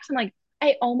different stacks. I'm like,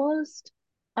 I almost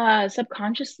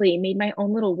subconsciously made my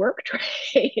own little work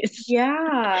trays.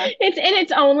 Yeah. It's in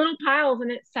its own little piles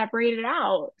and it's separated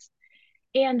out.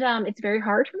 And it's very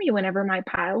hard for me whenever my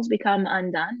piles become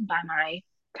undone by my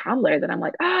toddler that I'm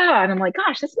like, and I'm like,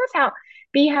 gosh, this must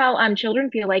be how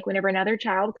children feel like whenever another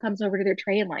child comes over to their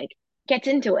tray and like gets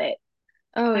into it.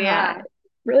 Oh, Uh, yeah.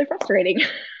 really frustrating.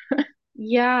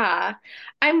 Yeah.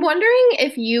 I'm wondering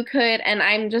if you could, and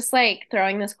I'm just like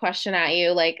throwing this question at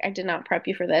you, like I did not prep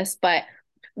you for this, but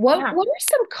what Yeah, what are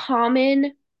some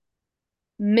common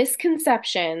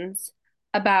misconceptions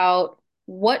about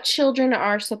what children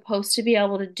are supposed to be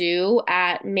able to do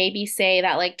at maybe say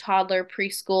that like toddler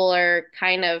preschooler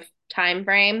kind of time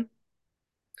frame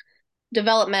yeah,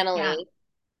 developmentally,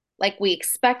 like we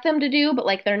expect them to do, but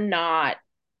like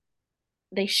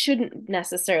they shouldn't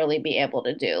necessarily be able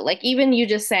to do. Like even you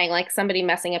just saying like somebody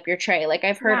messing up your tray. Like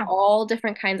I've heard yeah. all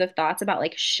different kinds of thoughts about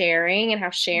like sharing and how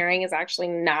sharing is actually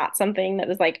not something that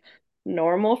is like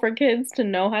normal for kids to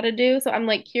know how to do. So I'm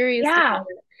like curious to hear Yeah.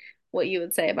 what you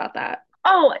would say about that.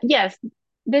 Oh, yes.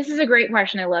 This is a great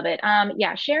question. I love it.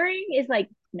 Yeah, sharing is like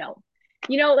no.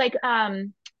 Like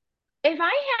if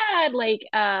I had like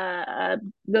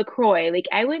LaCroix, like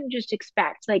I wouldn't just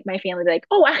expect like my family to be like,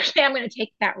 oh, actually, I'm gonna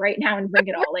take that right now and drink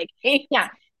it all. Like, yeah,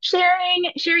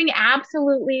 sharing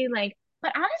absolutely like,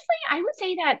 but honestly, I would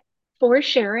say that forced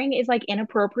sharing is like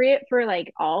inappropriate for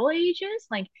like all ages.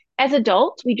 Like as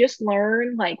adults, we just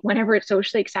learn like whenever it's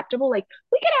socially acceptable. Like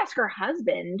we could ask our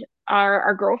husband,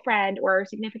 our girlfriend, or our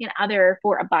significant other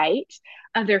for a bite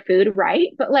of their food, right?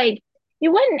 But like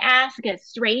you wouldn't ask a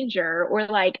stranger or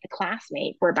like a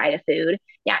classmate for a bite of food.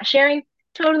 Yeah, sharing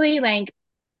totally like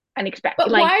unexpected.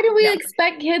 But Like, why do we no.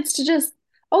 expect kids to just,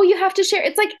 oh, you have to share?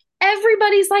 It's like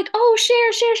everybody's like, oh,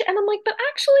 share, share, share. And I'm like, but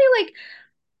actually, like,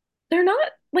 they're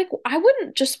not like I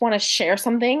wouldn't just want to share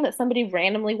something that somebody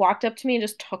randomly walked up to me and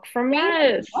just took from me.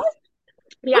 Like, Yes. what?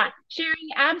 Yeah, sharing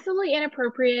absolutely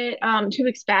inappropriate to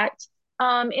expect.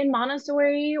 In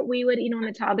Montessori, we would, in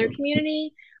the toddler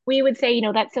community, we would say,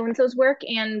 that's so and so's work,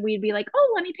 and we'd be like,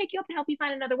 oh, let me pick you up and help you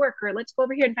find another work, or let's go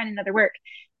over here and find another work.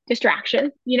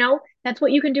 Distraction, that's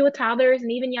what you can do with toddlers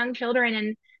and even young children.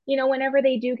 And, whenever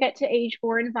they do get to age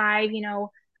 4 and 5,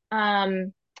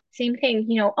 um, same thing,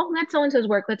 oh, that's so and so's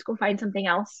work, let's go find something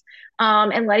else.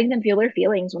 And letting them feel their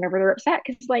feelings whenever they're upset.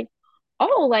 Cause like,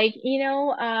 oh, like,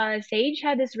 Sage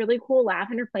had this really cool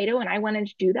lavender Play-Doh and I wanted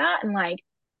to do that. And like,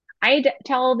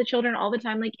 tell the children all the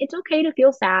time, like, it's okay to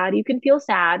feel sad. You can feel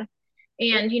sad.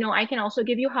 And, I can also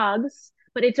give you hugs,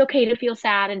 but it's okay to feel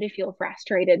sad and to feel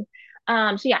frustrated.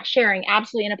 So yeah, sharing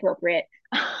absolutely inappropriate,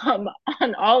 um,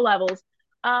 on all levels.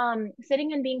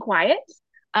 Sitting and being quiet,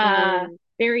 uh, Mm,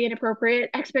 very inappropriate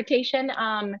expectation.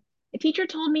 A teacher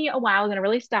told me a while ago and it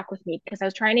really stuck with me because I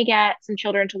was trying to get some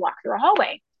children to walk through a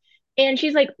hallway. And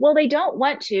she's like, well, they don't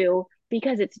want to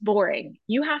because it's boring.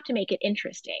 You have to make it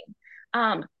interesting.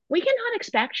 We cannot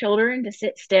expect children to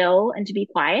sit still and to be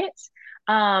quiet.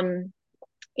 Um,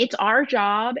 it's our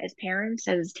job as parents,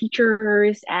 as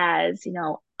teachers, as,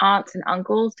 aunts and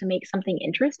uncles to make something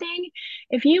interesting.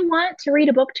 If you want to read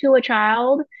a book to a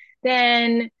child,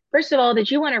 then first of all,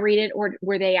 did you want to read it or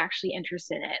were they actually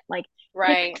interested in it? Like,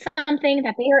 pick right. something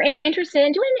that they are interested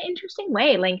in, do it in an interesting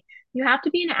way. Like, you have to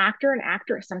be an actor and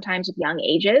actress sometimes with young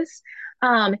ages.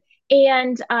 Um,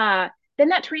 and then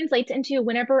that translates into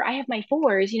whenever I have my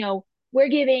fours, we're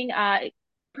giving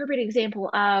perfect example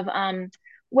of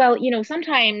well,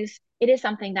 sometimes it is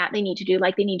something that they need to do,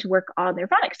 like they need to work on their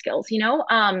phonics skills,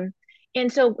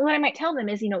 and so what I might tell them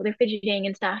is, they're fidgeting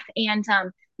and stuff. And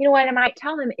what I might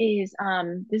tell them is,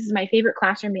 this is my favorite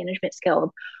classroom management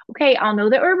skill. Okay, I'll know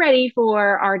that we're ready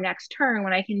for our next turn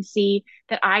when I can see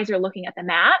that eyes are looking at the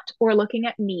mat or looking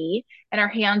at me, and our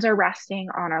hands are resting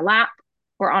on our lap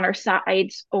or on our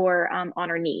sides or on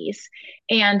our knees.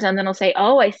 And then I'll say,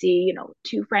 oh, I see,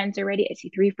 two friends are ready. I see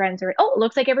three friends are ready. Oh, it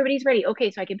looks like everybody's ready.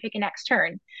 Okay, so I can pick a next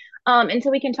turn. And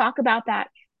so we can talk about that,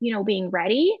 being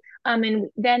ready. And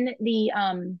then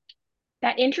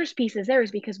that interest piece is there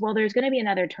is because, well, there's going to be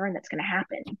another turn that's going to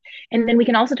happen. And then we Mm,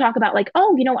 can also talk about like,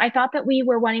 oh, I thought that we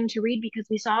were wanting to read because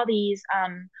we saw these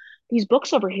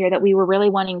books over here that we were really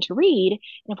wanting to read.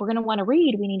 And if we're going to want to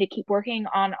read, we need to keep working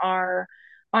on our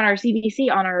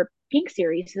CBC, on our pink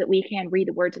series so that we can read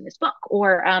the words in this book.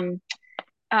 Or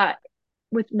uh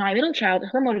with my middle child,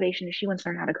 her motivation is she wants to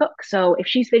learn how to cook. So if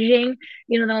she's fidgeting,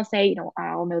 then I'll say,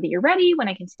 I'll know that you're ready when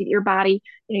I can see that your body,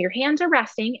 your hands are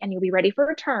resting and you'll be ready for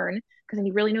a turn because then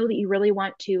you really know that you really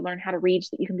want to learn how to read so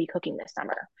that you can be cooking this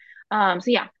summer.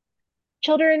 So yeah,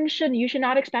 you should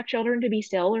not expect children to be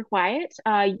still or quiet.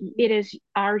 It is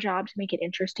our job to make it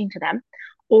interesting to them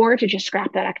or to just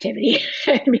scrap that activity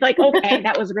and be like, okay,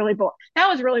 that was really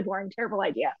boring, terrible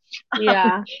idea.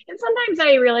 yeah. And sometimes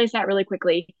I realize that really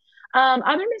quickly.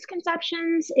 Other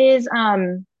misconceptions is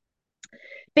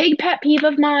big pet peeve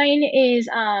of mine is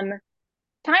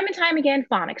time and time again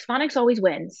phonics. Phonics always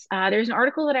wins. There's an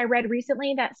article that I read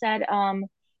recently that said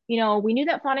we knew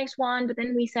that phonics won, but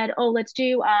then we said, oh, let's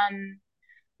do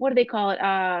what do they call it?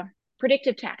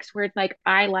 Predictive text, where it's like,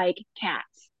 I like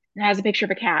cats. And it has a picture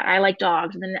of a cat. I like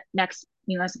dogs. And then next,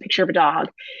 has a picture of a dog.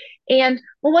 And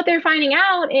well, what they're finding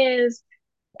out is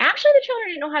actually the children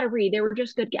didn't know how to read. They were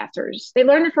just good guessers. They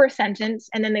learn the first sentence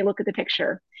and then they look at the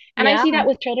picture. And I Yeah. see that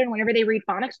with children whenever they read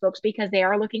phonics books because they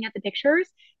are looking at the pictures.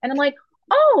 And I'm like,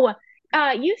 oh,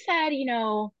 you said,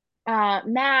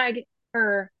 Mag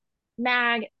or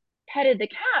Mag petted the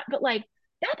cat, but like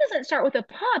that doesn't start with a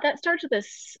paw. That starts with a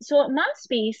so it must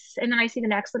be. And then I see the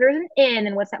next letter is an N,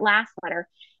 and what's that last letter?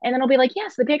 And then I'll be like,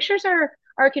 yes, the pictures are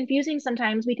confusing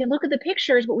sometimes. We can look at the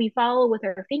pictures, but we follow with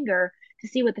our finger to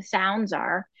see what the sounds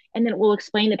are, and then it will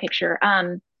explain the picture.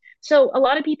 So a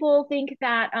lot of people think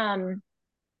that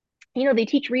they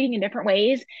teach reading in different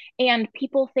ways, and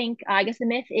people think, I guess the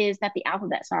myth is that the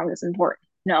alphabet song is important.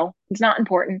 No, it's not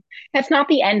important. That's not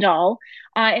the end all.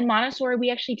 In Montessori,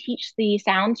 we actually teach the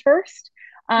sounds first.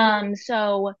 Mm,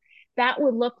 So that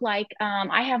would look like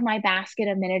I have my basket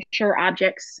of miniature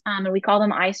objects, and we call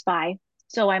them I Spy.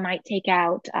 So I might take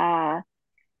out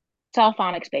it's all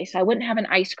phonics based. So I wouldn't have an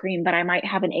ice cream, but I might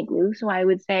have an igloo. So I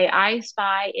would say I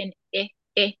spy an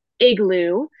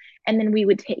igloo, and then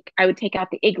I would take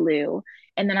out the igloo,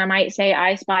 and then I might say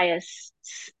I spy a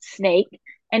snake,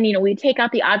 and we take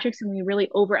out the objects and we really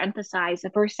overemphasize the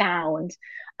first sound.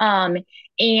 Um,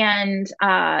 and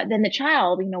then the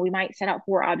child, we might set out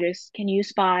four objects. Can you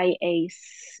spy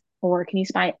or can you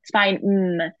spy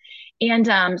an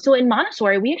And so in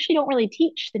Montessori, we actually don't really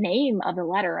teach the name of the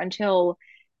letter until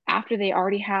after they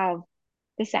already have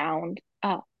the sound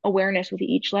awareness with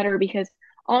each letter, because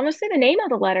honestly, the name of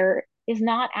the letter is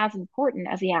not as important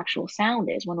as the actual sound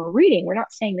is. When we're reading, we're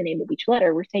not saying the name of each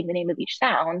letter, we're saying the name of each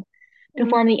sound to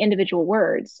form the individual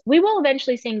words. We will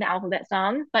eventually sing the alphabet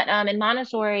song, but in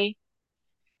Montessori,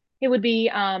 it would be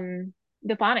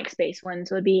the phonics space one.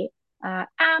 So it would be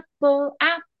apple,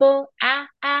 apple,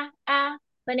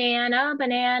 banana,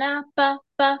 banana, ba.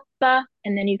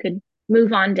 And then you could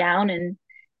move on down, and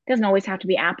it doesn't always have to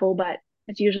be apple, but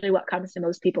it's usually what comes to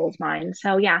most people's minds.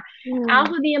 So yeah,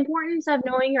 Mm-hmm. the importance of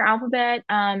knowing your alphabet.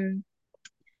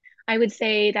 I would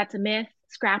say that's a myth.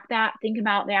 Scrap that. Think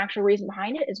about the actual reason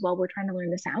behind it as well. We're trying to learn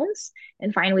the sounds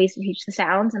and find ways to teach the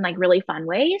sounds in like really fun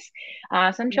ways.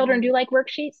 Some children do like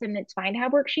worksheets, and it's fine to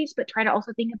have worksheets, but try to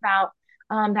also think about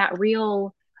that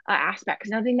real aspect.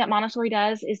 Because another thing that Montessori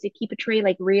does is to keep a tray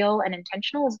like real and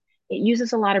intentional. It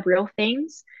uses a lot of real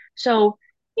things. So,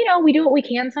 we do what we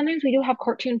can. Sometimes we do have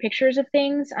cartoon pictures of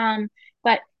things,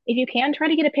 but if you can, try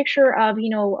to get a picture of,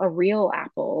 a real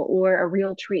apple or a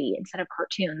real tree instead of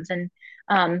cartoons. And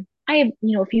I have,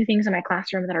 a few things in my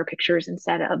classroom that are pictures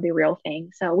instead of the real thing.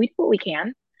 So we do what we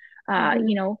can. Uh, Mm-hmm.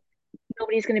 you know,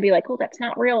 Nobody's going to be like, oh, that's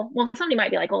not real. Well, somebody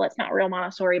might be like, oh, that's not real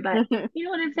Montessori. But and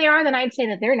if they are, then I'd say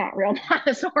that they're not real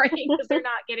Montessori because they're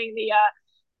not getting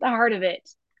the heart of it.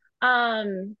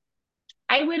 Um,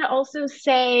 I would also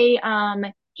say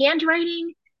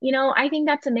handwriting. I think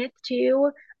that's a myth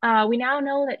too. We now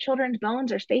know that children's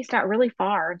bones are spaced out really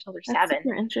far until they're That's 7.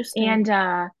 super interesting. And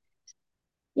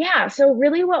yeah, so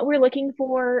really what we're looking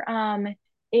for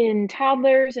in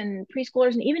toddlers and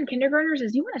preschoolers and even kindergartners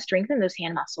is you want to strengthen those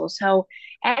hand muscles. So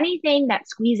anything that's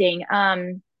squeezing,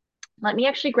 let me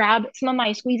actually grab some of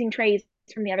my squeezing trays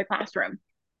from the other classroom.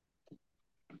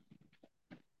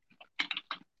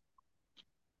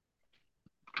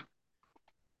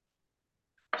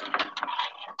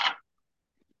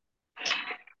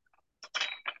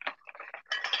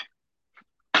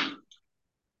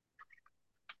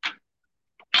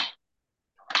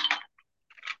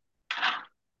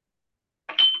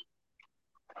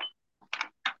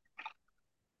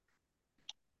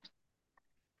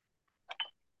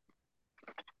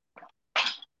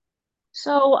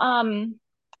 So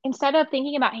instead of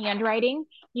thinking about handwriting,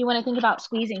 you want to think about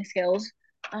squeezing skills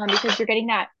because you're getting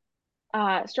that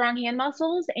strong hand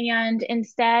muscles. And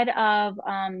instead of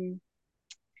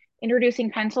introducing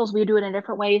pencils, we do it in a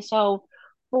different way. So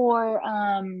for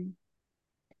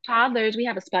toddlers, we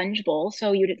have a sponge bowl.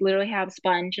 So you'd literally have a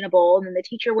sponge in a bowl, and then the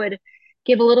teacher would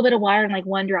give a little bit of water and like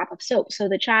 1 drop of soap. So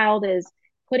the child is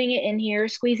putting it in here,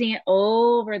 squeezing it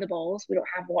over the bowl. So we don't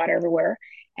have water everywhere.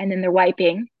 And then they're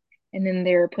wiping, and then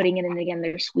they're putting it in again,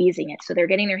 they're squeezing it. So they're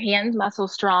getting their hand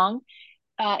muscles strong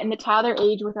in the toddler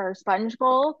age with our sponge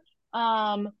bowl.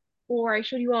 Um, or I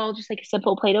showed you all just like a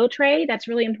simple Play-Doh tray. That's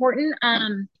really important.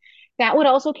 That would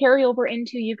also carry over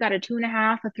into you've got a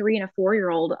 2.5, a 3, and a 4-year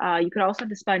old. You could also have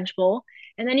the sponge bowl,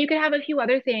 and then you could have a few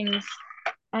other things.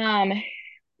 Um,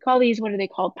 call these what are they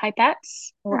called?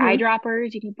 Pipettes or Mm-hmm.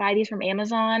 eyedroppers. You can buy these from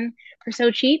Amazon for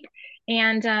so cheap.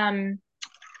 And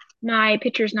my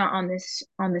pitcher's not on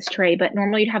this tray, but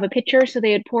normally you'd have a pitcher, so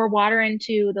they would pour water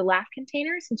into the left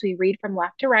container since we read from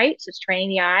left to right, so it's training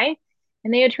the eye,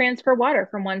 and they would transfer water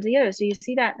from one to the other. So you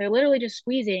see that they're literally just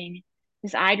squeezing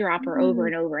this eyedropper over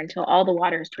Mm-hmm. and over until all the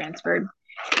water is transferred.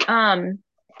 Um,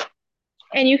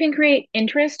 and you can create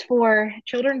interest for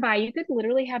children by you could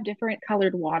literally have different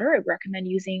colored water. I recommend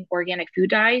using organic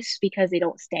food dyes because they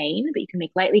don't stain, but you can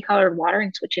make lightly colored water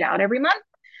and switch it out every month.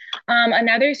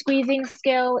 Another squeezing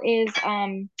skill is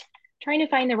trying to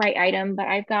find the right item, but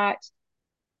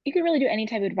you could really do any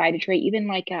type of divided tray, even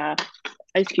like a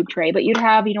ice cube tray, but you'd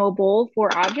have, a bowl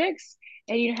for objects,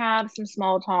 and you'd have some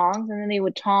small tongs, and then they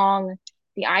would tong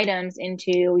the items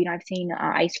into, I've seen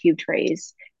ice cube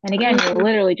trays. And again, you're Mm-hmm.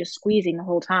 literally just squeezing the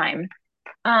whole time.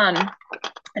 Um,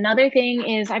 Another thing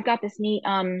is I've got this neat,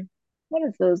 what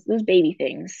is those baby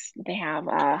things that they have?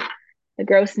 The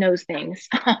gross nose things.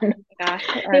 Gosh,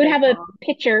 what They are would they have a called?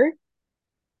 pitcher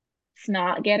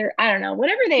snot getter. I don't know,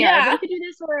 whatever they are. But Yeah. you could do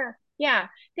this or yeah,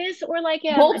 this or like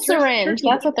a Bolt syringe. turkey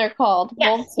That's baster. what they're called. Yes,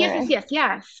 Bolt yes, yes, syringe. yes,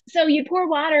 yes. So you'd pour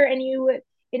water and you would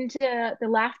into the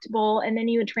left bowl, and then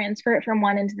you would transfer it from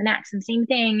one into the next. And same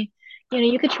thing,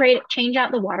 you could change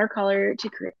out the watercolor to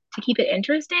keep it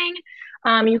interesting.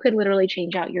 You could literally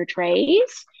change out your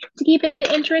trays to keep it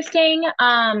interesting.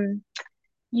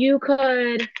 You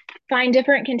could find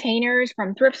different containers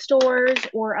from thrift stores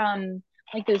or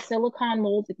like those silicone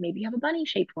molds. Like maybe you have a bunny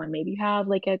shaped one, maybe you have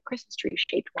like a Christmas tree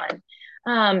shaped one.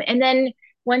 And then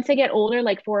once they get older,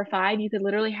 like 4 or 5, you could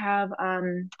literally have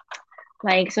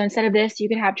like, so instead of this, you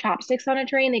could have chopsticks on a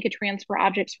tray and they could transfer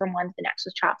objects from one to the next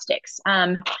with chopsticks.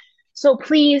 So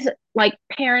please, like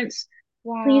parents,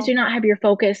 please do Wow. not have your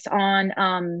focus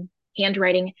on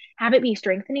handwriting. Have it be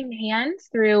strengthening hands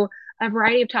through a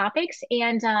variety of topics.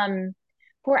 And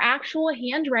for actual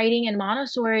handwriting in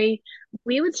Montessori,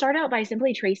 we would start out by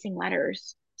simply tracing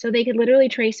letters. So they could literally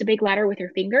trace a big letter with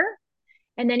their finger,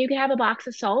 and then you could have a box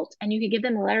of salt, and you could give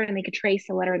them the letter, and they could trace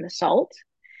the letter in the salt.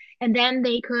 And then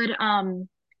they could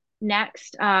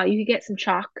next you could get some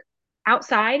chalk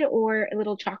outside or a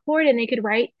little chalkboard, and they could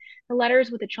write the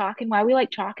letters with the chalk. And why we like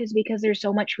chalk is because there's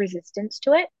so much resistance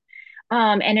to it.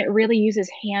 And it really uses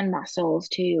hand muscles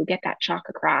to get that chalk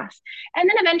across. And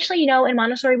then eventually, in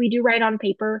Montessori, we do write on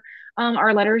paper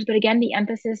our letters. But again, the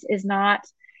emphasis is not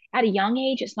at a young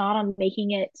age, it's not on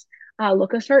making it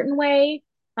look a certain way.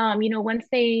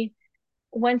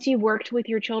 Once you've worked with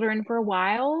your children for a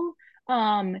while,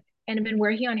 and have been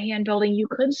working on hand building, you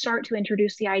could start to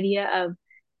introduce the idea of,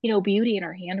 beauty in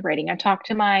our handwriting. I talked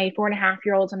to my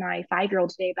 4.5-year-olds and my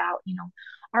 5-year-old today about,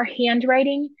 our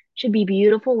handwriting should be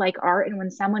beautiful like art. And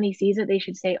when somebody sees it, they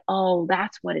should say, oh,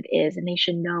 that's what it is. And they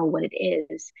should know what it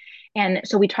is. And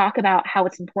so we talk about how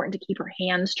it's important to keep our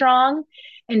hands strong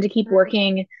and to keep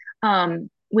working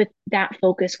with that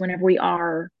focus whenever we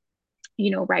are,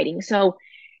 writing. So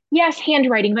yes,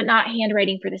 handwriting, but not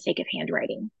handwriting for the sake of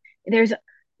handwriting. There's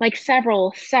like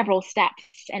several steps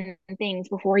and things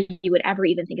before you would ever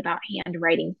even think about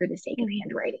handwriting for the sake of Mhm.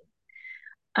 handwriting.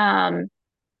 Um,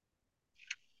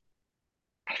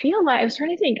 I feel like I was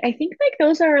trying to think. I think like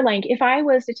those are like if I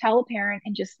was to tell a parent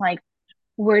and just like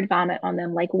word vomit on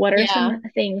them, like what are some Yeah.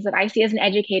 things that I see as an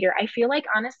educator? I feel like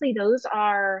honestly those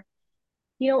are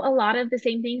a lot of the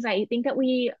same things. I think that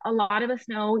a lot of us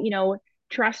know,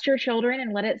 trust your children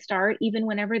and let it start even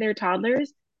whenever they're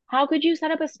toddlers. How could you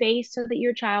set up a space so that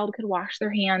your child could wash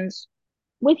their hands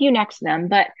with you next to them,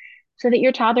 but so that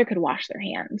your toddler could wash their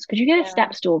hands? Could you get a Yeah.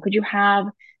 step stool? Could you have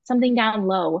something down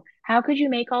low? How could you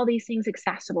make all these things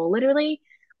accessible? Literally,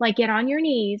 like get on your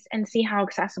knees and see how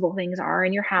accessible things are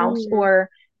in your house. Mhm. Or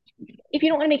if you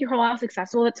don't want to make your whole house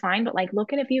accessible, that's fine. But like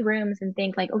look in a few rooms and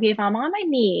think like, okay, if I'm on my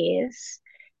knees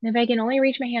and if I can only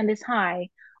reach my hand this high,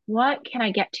 what can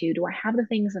I get to? Do I have the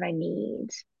things that I need?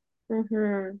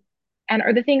 Mhm. And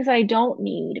are the things that I don't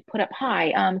need put up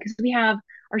high? Because we have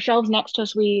our shelves next to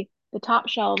us. The top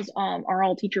shelves are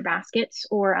all teacher baskets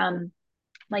or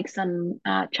like some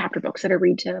chapter books that I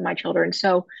read to my children.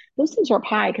 So those things are up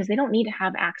high because they don't need to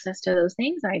have access to those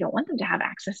things. And I don't want them to have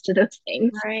access to those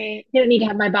things. Right. They don't need to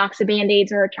have my box of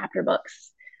band-aids or chapter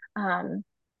books. Um,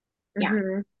 yeah,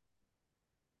 Mhm.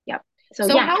 yep. So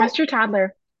So yeah, how, trust your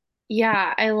toddler.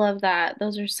 yeah, I love that.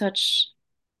 Those are such,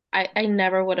 I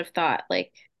never would have thought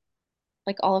like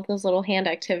all of those little hand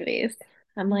activities.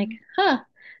 I'm like, Mhm. huh,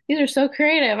 these are so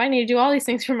creative. I need to do all these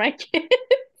things for my kid.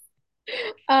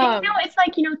 And Um, it's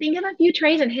like, think of a few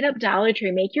trays and hit up Dollar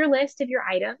Tree. Make your list of your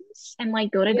items and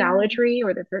like go to Dollar yeah. Tree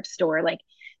or the thrift store. Like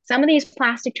some of these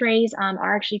plastic trays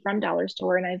are actually from Dollar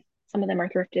Store and I've some of them are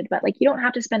thrifted, but like you don't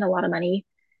have to spend a lot of money,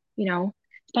 you know,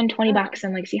 spend 20 Yeah. bucks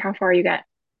and like see how far you get.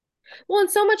 Well,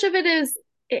 and so much of it is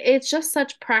it's just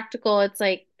such practical. It's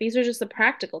like these are just the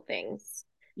practical things.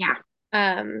 Yeah.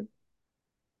 Um,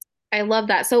 I love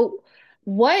that. So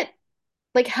what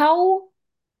like how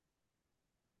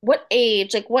what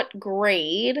age, like what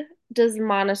grade does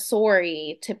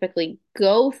Montessori typically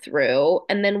go through?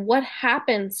 And then what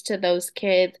happens to those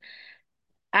kids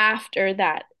after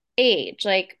that age?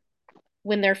 Like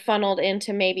when they're funneled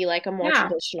into maybe like a more Yeah.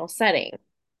 traditional setting.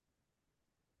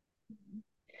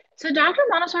 So Dr.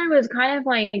 Montessori was kind of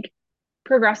like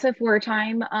progressive for a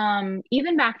time,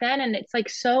 even back then, and it's like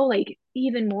so like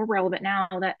even more relevant now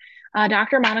that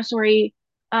Dr. Montessori,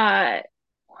 I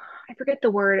forget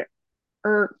the word,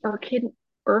 kid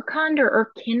Urkund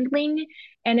or Urkindling,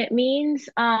 and it means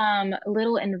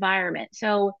little environment.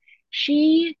 So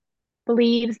she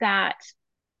believes that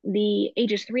the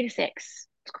ages 3 to 6,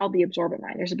 it's called The Absorbent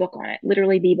Mind. There's a book on it,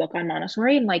 literally the book on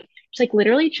Montessori. And like, it's like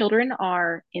literally children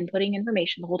are inputting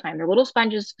information the whole time. They're little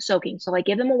sponges soaking. So like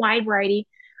give them a wide variety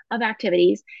of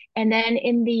activities. And then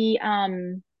in the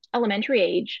elementary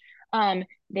age,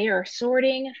 they are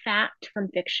sorting fact from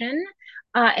fiction.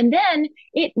 And then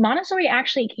Montessori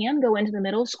actually can go into the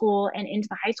middle school and into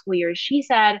the high school years. She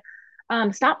said,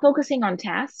 stop focusing on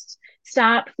tests,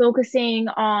 stop focusing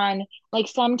on like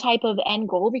some type of end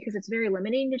goal because it's very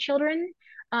limiting to children.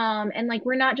 And like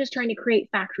we're not just trying to create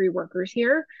factory workers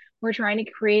here. We're trying to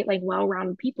create like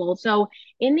well-rounded people. So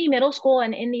in the middle school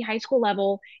and in the high school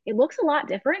level, it looks a lot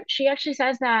different. She actually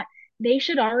says that they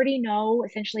should already know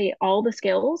essentially all the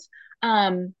skills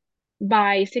um,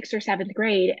 by sixth or seventh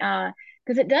grade.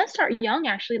 Because it does start young,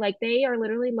 actually. Like they are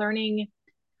literally learning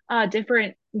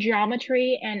different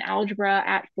geometry and algebra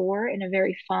at 4 in a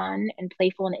very fun and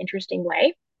playful and interesting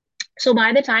way. So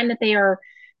by the time that they are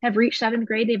have reached seventh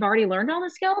grade, they've already learned all the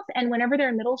skills. And whenever they're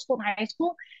in middle school and high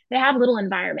school, they have little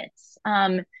environments.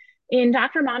 In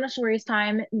Dr. Montessori's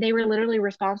time, they were literally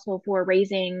responsible for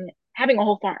having a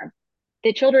whole farm.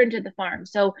 The children did the farm.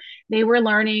 So they were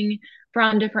learning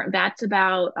from different vets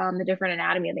about the different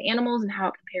anatomy of the animals and how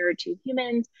it compared to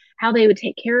humans, how they would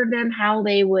take care of them, how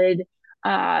they would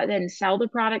then sell the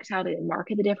products, how they would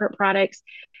market the different products,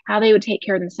 how they would take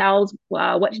care of themselves,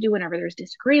 what to do whenever there's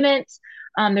disagreements.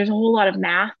 There's a whole lot of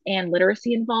math and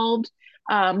literacy involved.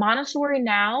 Montessori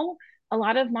now, a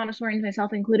lot of Montessorians,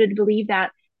 myself included, believe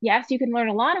that yes, you can learn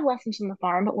a lot of lessons from the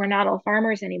farm, but we're not all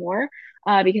farmers anymore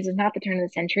because it's not the turn of the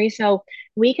century. So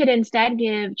we could instead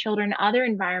give children other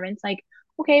environments like,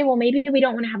 okay, well, maybe we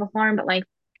don't want to have a farm, but like,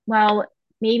 well,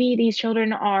 maybe these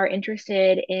children are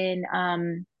interested in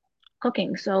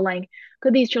cooking. So like,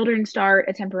 could these children start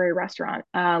a temporary restaurant?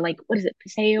 Like, what is it?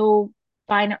 Paseo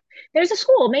Fine. There's a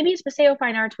school. Maybe it's Paseo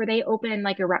Fine Arts where they open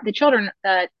like the children,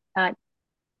 uh,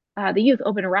 the youth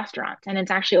open a restaurant and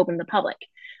it's actually open to the public.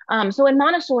 So in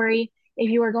Montessori, if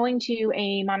you are going to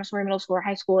a Montessori middle school or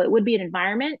high school, it would be an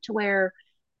environment to where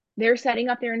they're setting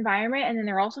up their environment and then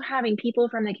they're also having people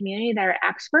from the community that are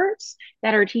experts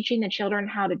that are teaching the children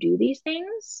how to do these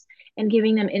things and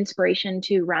giving them inspiration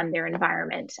to run their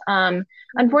environment.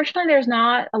 Unfortunately, there's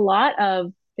not a lot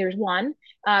of there's one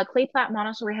Clay Platte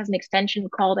Montessori has an extension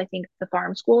called, I think, the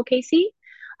Farm School, Casey.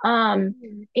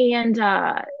 Mhm.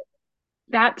 And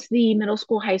That's the middle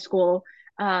school, high school.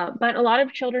 But a lot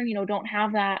of children, don't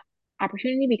have that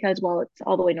opportunity because, well, it's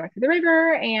all the way north of the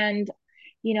river and,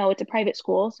 it's a private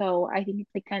school. So I think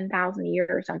it's like 10,000 a year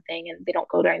or something, and they don't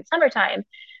go during summertime.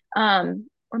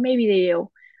 Or maybe they do.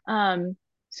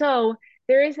 So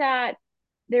there is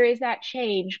that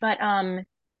change. But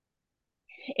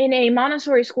in a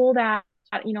Montessori school that,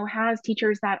 has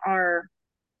teachers that are,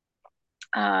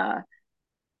 uh,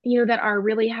 that are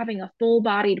really having a full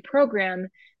bodied program,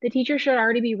 the teacher should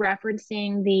already be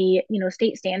referencing the,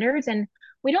 state standards. And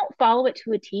we don't follow it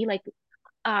to a T. Like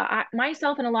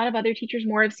myself and a lot of other teachers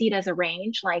more of see it as a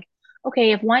range. Like,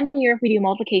 okay, if one year if we do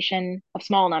multiplication of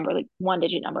small number, like one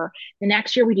digit number, the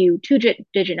next year we do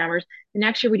digit numbers, the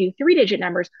next year we do three-digit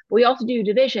numbers, but we also do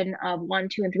division of one,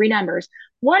 two, and three numbers.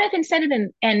 What if instead of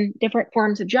in different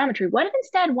forms of geometry, what if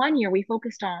instead one year we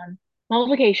focused on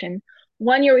multiplication,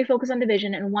 one year we focused on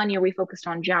division, and one year we focused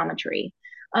on geometry?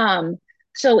 Um,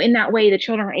 so in that way, the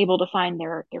children are able to find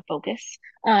their focus.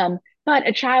 But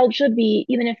a child should be,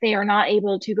 even if they are not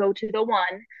able to go to the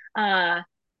one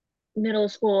middle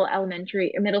school,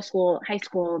 elementary, or middle school, high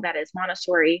school that is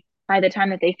Montessori by the time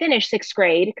that they finish sixth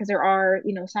grade, because there are,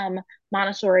 there are some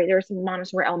Montessori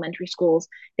elementary schools.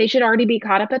 They should already be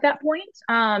caught up at that point.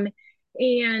 And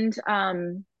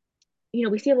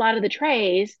We see a lot of the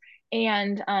trays,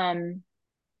 and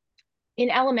in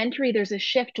elementary, there's a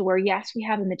shift to where, yes, we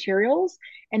have the materials,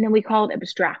 and then we call it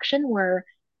abstraction, where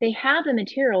they have the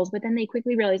materials, but then they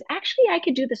quickly realize, actually, I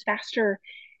could do this faster.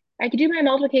 I could do my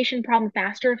multiplication problem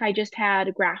faster if I just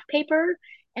had graph paper.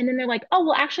 And then they're like, oh,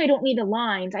 well, actually, I don't need the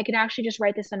lines. I could actually just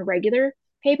write this on regular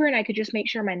paper and I could just make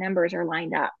sure my numbers are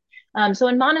lined up. So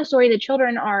in Montessori, the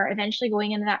children are eventually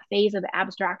going into that phase of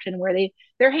abstraction where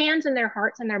their hands and their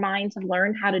hearts and their minds have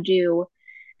learned how to do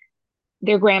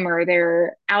their grammar,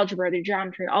 their algebra, their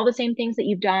geometry, all the same things that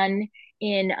you've done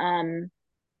in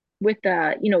with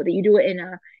the that you do it in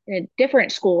a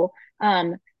different school.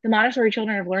 The Montessori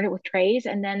children have learned it with trays,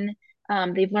 and then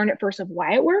they've learned it first of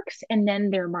why it works, and then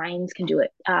their minds can do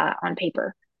it on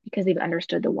paper because they've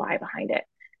understood the why behind it.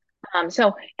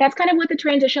 So that's kind of what the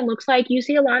transition looks like. You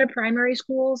see a lot of primary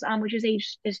schools, which is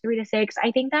age is 3 to 6.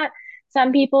 I think that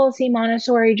some people see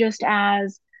Montessori just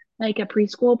as like a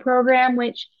preschool program,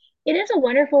 which it is a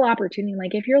wonderful opportunity.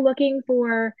 Like if you're looking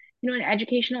for, an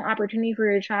educational opportunity for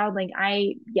your child, like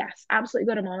yes, absolutely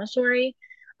go to Montessori,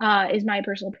 is my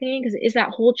personal opinion because it is that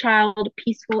whole child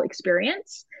peaceful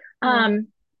experience. Mhm. Um,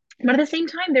 but at the same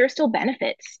time, there are still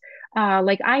benefits.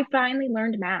 Like I finally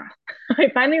learned math. I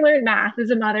finally learned math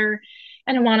as a mother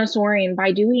and a Montessorian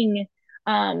by doing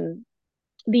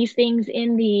these things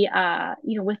in the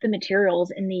with the materials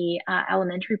in the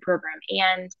elementary program.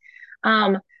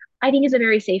 And I think it's a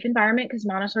very safe environment because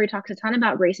Montessori talks a ton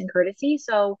about grace and courtesy.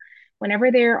 So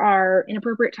whenever there are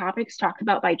inappropriate topics talked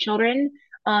about by children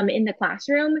in the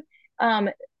classroom, um,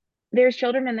 there's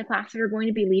children in the class that are going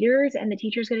to be leaders, and the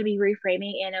teacher's going to be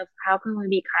reframing in of how can we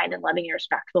be kind and loving and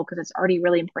respectful because it's already a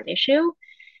really important issue.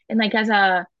 And like as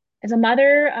a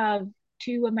mother of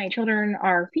two of my children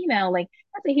are female, like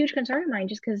that's a huge concern of mine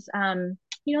just because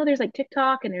there's like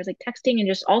TikTok and there's like texting and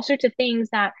just all sorts of things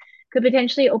that could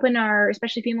potentially open our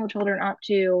especially female children up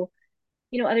to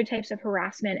other types of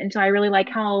harassment. And so I really like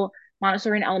how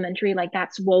Montessori and elementary, like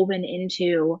that's woven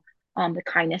into the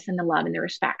kindness and the love and the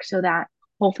respect so that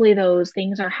hopefully those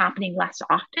things are happening less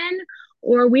often,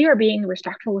 or we are being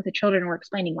respectful with the children. We're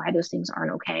explaining why those things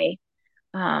aren't okay.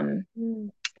 Um,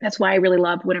 Mm. that's why I really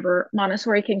love whenever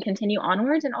Montessori can continue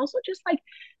onwards, and also just like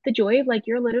the joy of like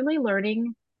you're literally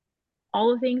learning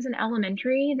all the things in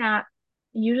elementary that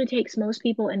usually takes most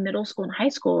people in middle school and high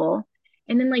school.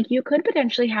 And then like you could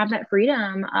potentially have that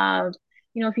freedom of,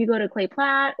 if you go to Clay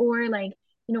Platt or like,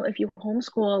 if you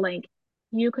homeschool, like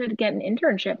you could get an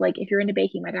internship. Like if you're into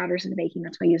baking, my daughter's into baking,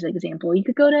 that's why I use the example. You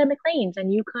could go to McLean's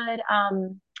and you could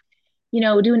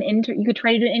do an intern you could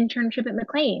try to do an internship at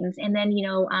McLean's and then,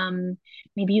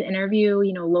 maybe you interview,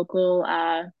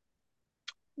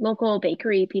 local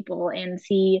bakery people and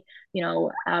see,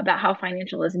 about how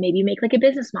financial is. And maybe you make like a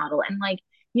business model and like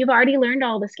you've already learned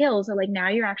all the skills. So like now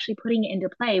you're actually putting it into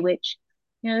play, which,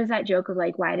 there's that joke of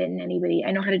like, why didn't anybody,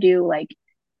 I know how to do like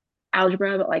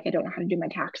algebra, but like I don't know how to do my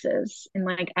taxes. And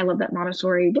like, I love that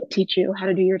Montessori did teach you how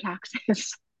to do your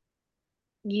taxes.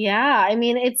 Yeah, I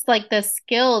mean, it's like the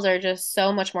skills are just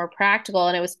so much more practical.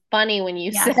 And it was funny when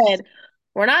you said, Yes.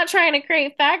 we're not trying to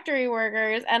create factory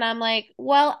workers. And I'm like,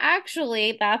 well,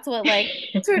 actually, that's what like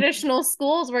traditional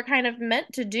schools were kind of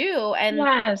meant to do. And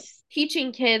Yes.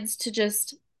 teaching kids to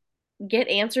just get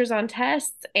answers on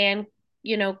tests and,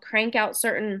 crank out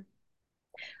certain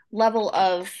level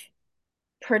of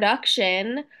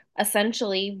production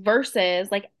essentially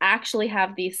versus like actually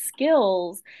have these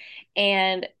skills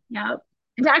and Yep.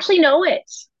 And to actually know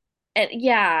it.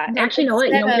 yeah, And to and actually know it,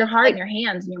 instead with of your heart and like your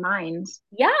hands and your mind.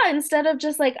 yeah, instead of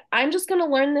just like I'm just going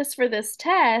to learn this for this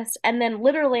test and then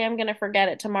literally I'm going to forget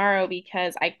it tomorrow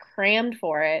because I crammed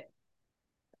for it.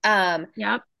 Um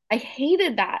Yep. I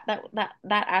hated that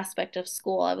aspect of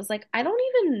school. I was like, I don't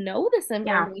even know this Yeah.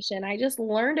 information. I just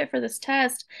learned it for this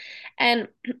test. And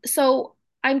so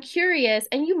I'm curious,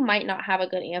 and you might not have a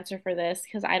good answer for this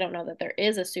because I don't know that there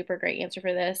is a super great answer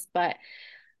for this, but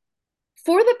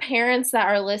for the parents that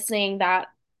are listening that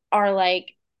are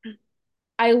like,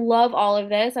 I love all of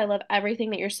this. I love everything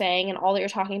that you're saying and all that you're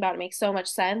talking about. It makes so much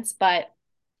sense, but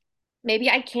maybe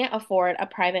I can't afford a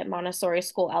private Montessori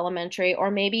school elementary,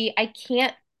 or maybe I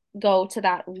can't go to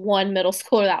that one middle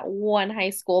school or that one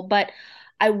high school, but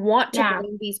I want to Yeah.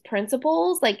 bring these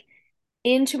principles like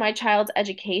into my child's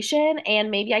education, and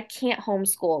maybe I can't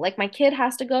homeschool. Like my kid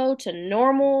has to go to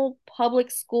normal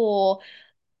public school,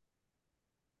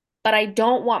 but I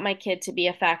don't want my kid to be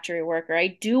a factory worker. I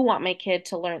do want my kid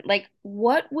to learn. Like,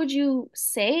 what would you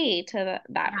say to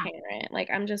that Yeah. parent? Like,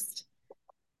 I'm just,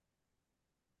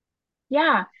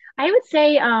 Yeah, I would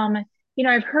say,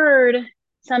 I've heard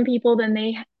some people then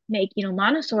they make,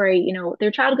 Montessori,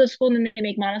 their child goes to school and then they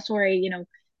make Montessori,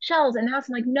 shells in the house.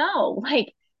 I'm like, no,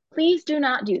 like, please do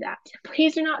not do that.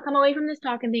 Please do not come away from this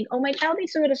talk and think, oh, my child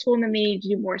needs to go to school and then they need to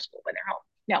do more school when they're home.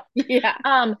 No. yeah.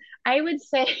 I would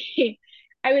say,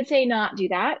 I would say not do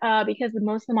that, because the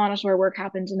most of the Montessori work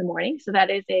happens in the morning. So that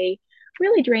is a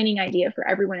really draining idea for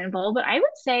everyone involved. But I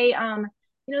would say,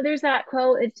 there's that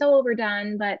quote, it's so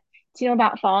overdone, but it's,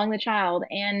 about following the child.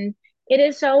 And it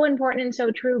is so important and so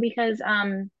true because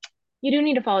you do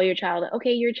need to follow your child.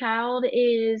 Okay, your child's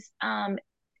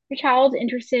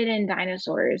interested in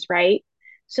dinosaurs, right?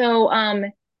 So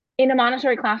in a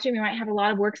Montessori classroom, you might have a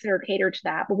lot of works that are catered to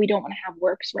that, but we don't want to have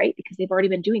works, right? Because they've already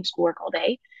been doing schoolwork all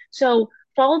day. So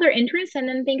follow their interests and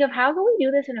then think of how can we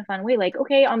do this in a fun way? Like,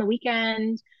 okay, on the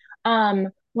weekend,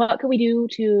 what could we do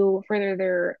to further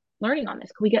their learning on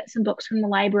this? Could we get some books from the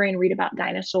library and read about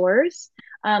dinosaurs?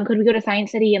 Could we go to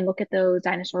Science City and look at those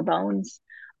dinosaur bones?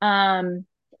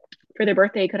 For their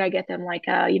birthday, could I get them like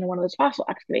one of those fossil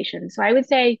excavations? So I would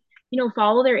say,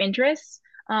 follow their interests,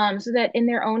 so that in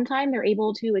their own time they're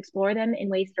able to explore them in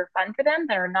ways that are fun for them,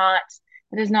 that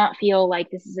does not feel like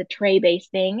this is a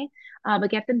tray-based thing,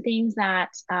 but get them things that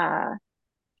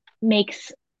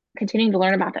makes continuing to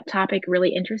learn about that topic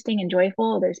really interesting and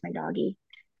joyful. There's my doggy.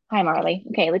 Hi, Marley.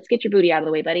 Okay, let's get your booty out of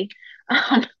the way, buddy.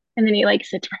 And then he like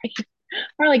sits right.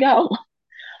 Marley, go.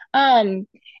 Um,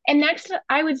 and next,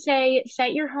 I would say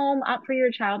set your home up for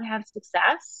your child to have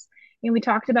success. We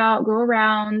talked about go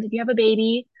around. If you have a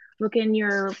baby, look in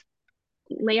your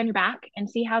lay on your back and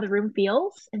see how the room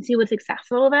feels and see what's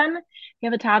accessible to them. If you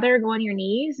have a toddler, go on your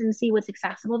knees and see what's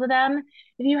accessible to them.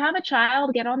 If you have a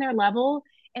child, get on their level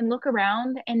and look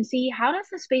around and see, how does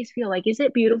the space feel? Like, is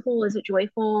it beautiful? Is it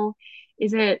joyful?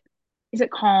 Is it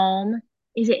calm?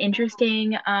 Is it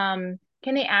interesting? Can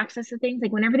they access the things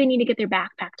like whenever they need to get their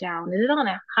backpack down? Is it on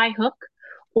a high hook?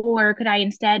 Or could I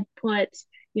instead put,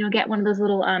 get one of those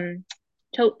little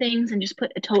tote things and just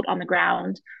put a tote on the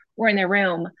ground or in their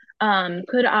room?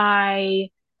 Could I,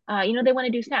 they want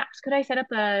to do snacks. Could I set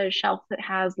up a shelf that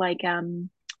has like,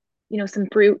 some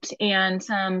fruit and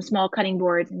some small cutting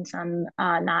boards and some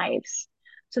knives?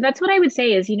 So that's what I would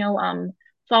say is,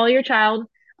 follow your child,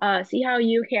 see how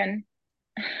you can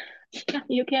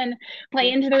you can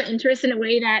play into their interests in a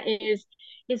way that is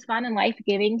fun and life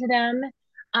giving to them.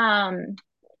 Um,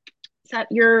 Set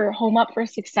your home up for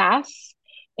success,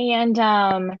 and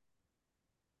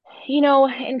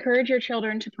encourage your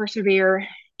children to persevere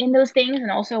in those things, and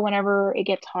also whenever it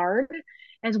gets hard,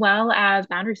 as well as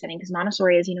boundary setting, because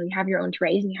Montessori is, you have your own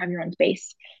trays and you have your own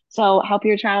space. So help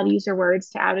your child use their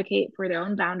words to advocate for their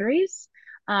own boundaries,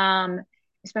 um,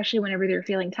 especially whenever they're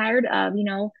feeling tired of,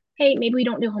 hey, maybe we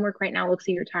don't do homework right now. Looks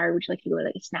like you're tired. Would you like to go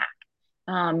like a snack?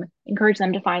 Encourage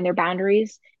them to find their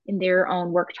boundaries in their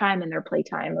own work time and their play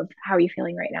time of, how are you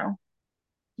feeling right now?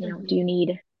 Do you Mhm.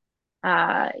 need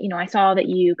I saw that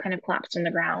you kind of collapsed on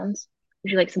the ground.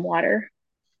 Would you like some water?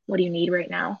 What do you need right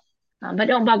now? But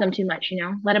don't bug them too much,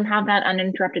 let them have that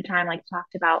uninterrupted time, like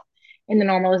talked about in the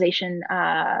normalization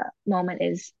moment,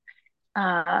 is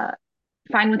uh,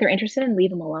 find what they're interested in,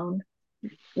 leave them alone,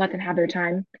 let them have their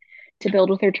time to build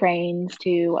with their trains,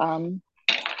 to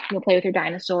play with their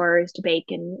dinosaurs, to bake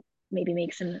and maybe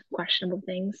make some questionable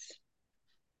things.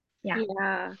 Yeah.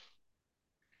 Yeah.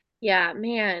 Yeah,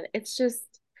 man, it's just,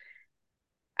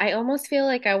 I almost feel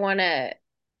like I want to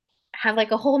have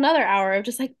like a whole nother hour of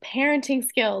just like parenting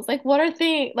skills. Like, what are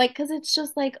things like, because it's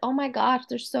just like, oh my gosh,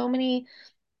 there's so many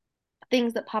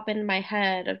things that pop into my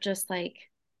head of just like,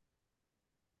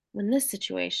 when this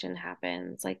situation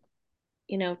happens, like,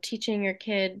 teaching your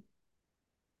kid.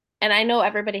 And I know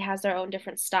everybody has their own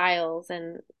different styles,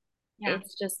 and Yeah.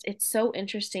 it's so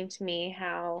interesting to me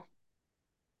how,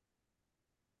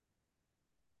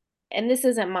 and this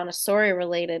isn't Montessori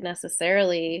related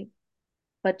necessarily,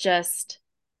 but just,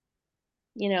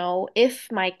 if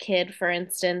my kid, for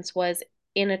instance, was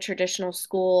in a traditional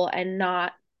school and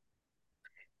not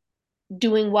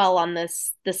doing well on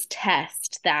this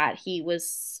test that he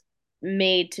was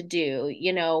made to do,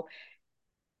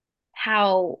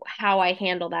 how I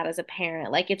handle that as a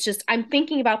parent. Like, it's just, I'm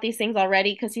thinking about these things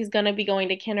already because he's going to be going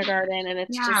to kindergarten, and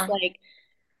it's just Yeah. like,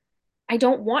 I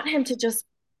don't want him to just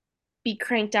be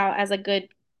cranked out as a good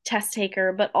test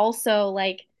taker, but also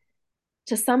like,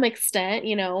 to some extent,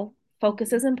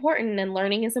 focus is important and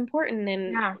learning is important,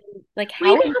 and Yeah. like,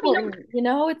 Well, you how can have a young,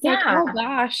 important, it's like, yeah. oh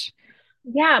gosh.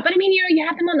 Yeah, but I mean, you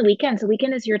have them on the weekend, so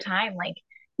weekend is your time. Like,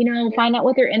 find out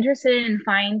what they're interested in,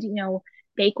 find,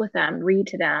 bake with them, read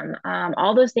to them,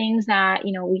 all those things that,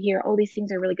 we hear, oh, these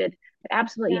things are really good, but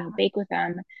absolutely, Yeah. bake with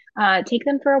them, take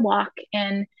them for a walk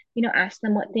and, ask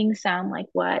them what things sound like,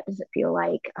 what does it feel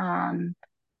like,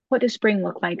 what does spring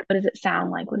look like? What does it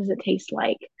sound like? What does it taste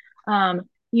like?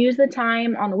 Use the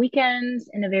time on the weekends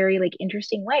in a very like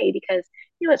interesting way, because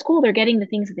at school they're getting the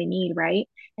things that they need, right?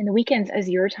 And the weekends is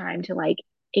your time to like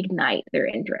ignite their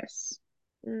interests.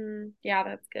 Yeah,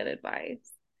 that's good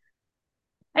advice.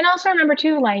 And also remember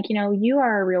too, like, you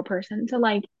are a real person. So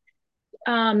like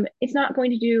it's not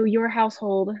going to do your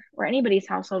household or anybody's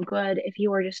household good if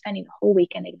you are just spending the whole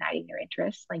weekend igniting their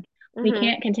interests. Like, we Hmm.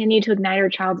 can't continue to ignite our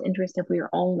child's interest if we are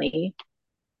only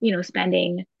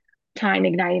spending time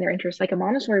igniting their interest. Like, a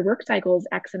Montessori work cycle is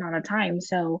X amount of time.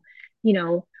 So, you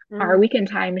know, our Hmm. weekend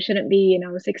time shouldn't be,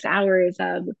 6 hours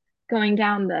of going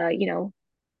down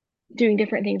doing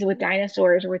different things with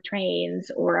dinosaurs or with trains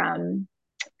or, I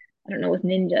don't know, with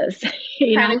ninjas,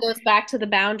 you Kind of know? goes back to the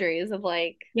boundaries of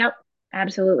like, Yep.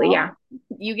 Absolutely. Yeah.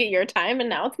 well, you get your time and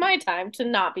now it's my time to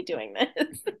not be doing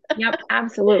this. Yep.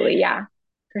 Absolutely. Yeah.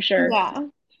 For sure. Yeah.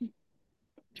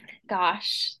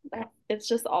 Gosh, it's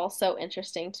just all so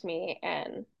interesting to me.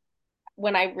 And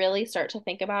when I really start to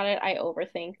think about it, I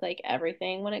overthink like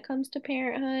everything when it comes to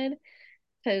parenthood.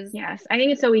 Because, Yes. I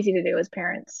think it's so easy to do as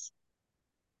parents.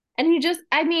 and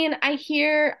I mean,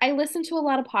 I listen to a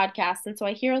lot of podcasts. And so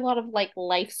I hear a lot of like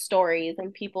life stories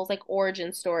and people's like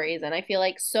origin stories. And I feel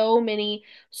like so many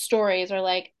stories are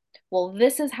like, well,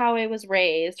 this is how I was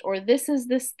raised, or this is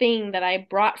this thing that I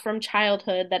brought from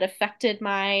childhood that affected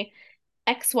my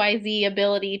XYZ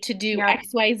ability to do Yep.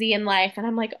 XYZ in life. And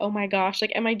I'm like, oh my gosh,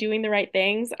 like, am I doing the right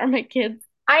things? Are my kids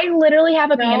I literally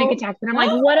have a panic No. attack, and I'm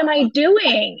like, what am I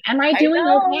doing? Am I I doing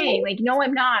okay? know. Like, no,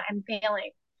 I'm not. I'm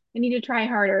failing. I need to try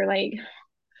harder. Like,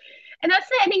 and that's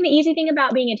I think the easy thing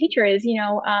about being a teacher is,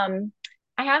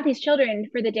 I have these children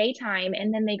for the daytime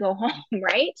and then they go home,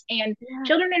 right? And Yeah.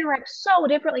 children interact so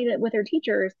differently with their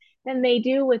teachers than they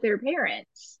do with their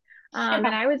parents. And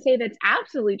Yeah. I would say that's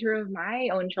absolutely true of my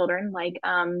own children. Like,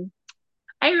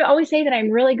 I always say that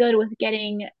I'm really good with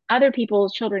getting other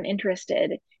people's children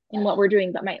interested in what we're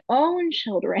doing, but my own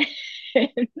children,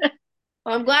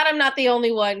 Well, I'm glad I'm not the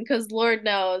only one because Lord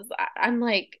knows I'm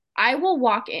like, I will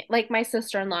walk in, like my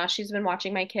sister-in-law, she's been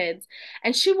watching my kids,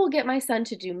 and she will get my son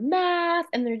to do math,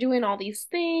 and they're doing all these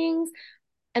things.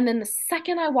 And then the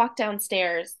second I walk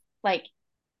downstairs, like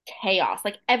chaos.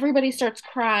 Like everybody starts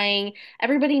crying.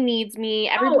 Everybody needs me.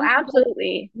 oh, Everybody's like,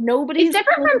 absolutely. It's nobody's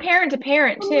different home. from parent to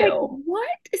parent I'm like, too. what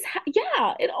is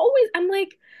yeah, it always I'm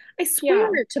like, I swear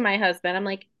Yeah. to my husband, I'm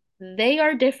like, they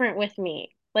are different with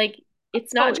me. Like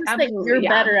it's not Oh, just that you're absolutely. Yeah.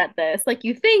 better at this. Like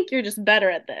you think you're just better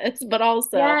at this, but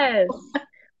also Yes.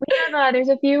 We have there's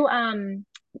a few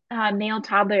male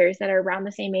toddlers that are around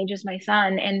the same age as my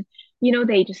son, and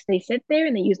they sit there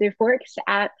and they use their forks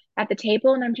at the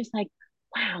table, and I'm just like,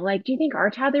 wow, like do you think our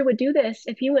toddler would do this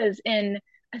if he was in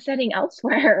a setting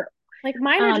elsewhere? like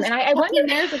mine are And just I wonder, chucking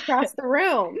theirs across the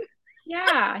room.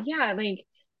 yeah, yeah, like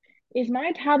is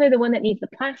my toddler the one that needs the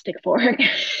plastic fork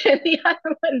and the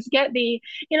other ones get the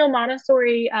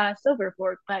Montessori silver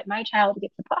fork, but my child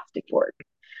gets the plastic fork?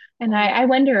 And Oh, I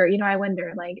wonder, I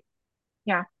wonder, like,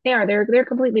 yeah, they are. They're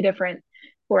completely different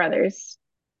for others.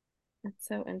 that's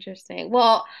so interesting.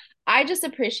 Well, I just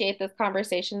appreciate this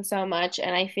conversation so much,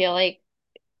 and I feel like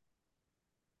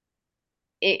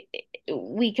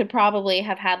we could probably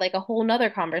have had like a whole nother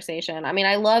conversation. I mean,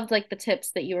 I loved like the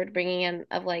tips that you were bringing in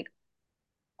of like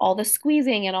all the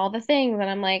squeezing and all the things, and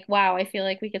I'm like, wow, I feel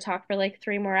like we could talk for like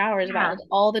 3 more hours about Yeah, like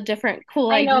all the different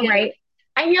cool I know, ideas. right?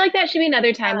 I feel like that should be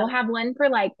another time. We'll Yeah, have one for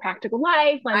like practical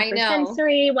life, one I for know.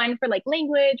 sensory, one for like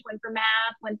language, one for math,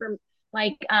 one for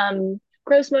like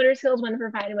gross motor skills, one for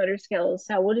fine motor skills.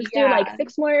 So we'll just do like Yeah,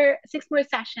 six more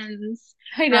sessions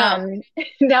I know. um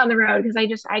down the road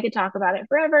because I could talk about it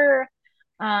forever.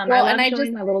 I Well, and love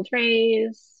showing my little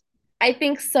trays. I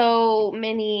think so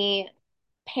many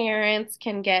parents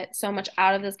can get so much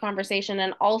out of this conversation.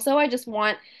 And also, I just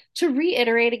want to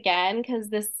reiterate again, because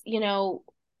this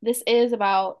is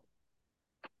about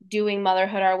doing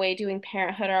motherhood our way, doing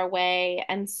parenthood our way.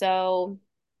 And so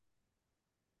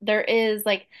there is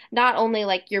like not only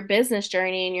like your business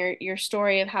journey and your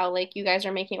story of how like you guys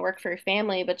are making it work for your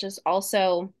family, but just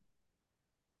also,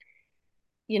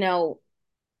 you know,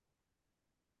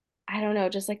 I don't know,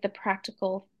 just like the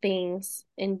practical things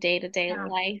in day-to-day Yeah,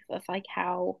 life of like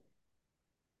how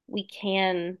we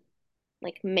can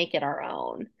like make it our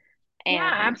own.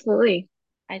 yeah, And absolutely.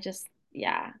 I just,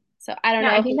 yeah. So I don't Yeah,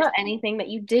 know I if think there's that anything that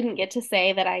you didn't get to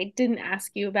say that I didn't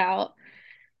ask you about.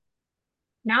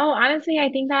 No, honestly, I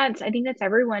think that's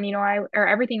everyone, or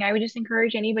everything. I would just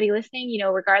encourage anybody listening,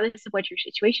 regardless of what your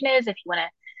situation is, if you want to,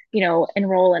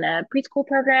 enroll in a preschool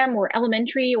program or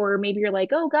elementary, or maybe you're like,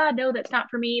 oh God, no, that's not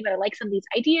for me, but I like some of these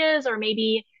ideas, or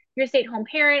maybe you're a stay-at-home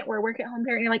parent or work at home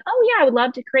parent, and you're like, oh yeah, I would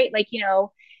love to create like,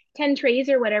 10 trays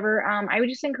or whatever. I would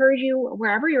just encourage you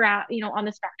wherever you're at, on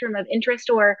the spectrum of interest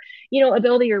or,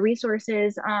 ability or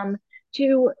resources,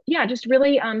 to yeah, just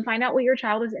really find out what your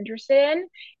child is interested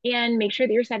in and make sure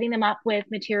that you're setting them up with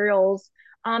materials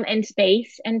and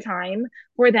space and time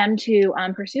for them to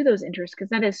pursue those interests because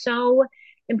that is so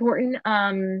important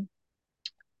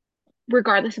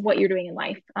regardless of what you're doing in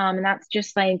life. And that's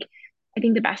just like, I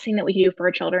think the best thing that we can do for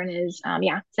our children is,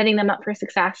 yeah, setting them up for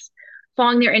success,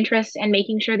 following their interests, and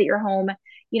making sure that your home,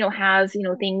 has,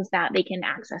 things that they can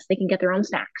access. They can get their own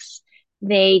snacks.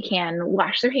 They can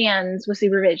wash their hands with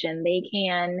supervision. They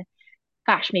can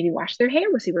gosh, maybe wash their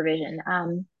hair with supervision.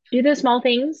 Do those small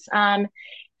things.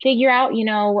 Figure out,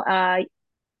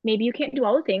 maybe you can't do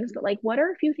all the things, but like, what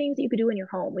are a few things that you could do in your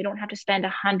home? We don't have to spend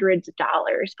hundreds of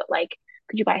dollars, but like,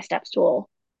 could you buy a step stool?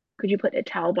 Could you put a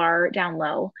towel bar down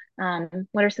low?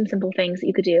 What are some simple things that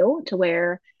you could do to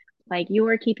where like you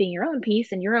are keeping your own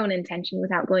peace and your own intention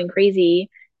without going crazy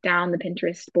down the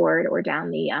Pinterest board or down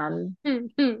the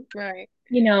Right.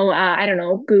 I don't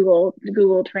know,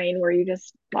 Google train where you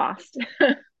just lost.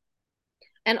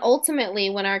 And ultimately,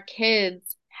 when our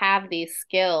kids have these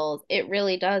skills, it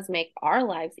really does make our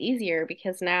lives easier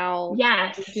because now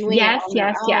Yes, they're doing it yes, on their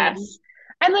yes, own. yes.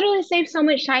 I literally save so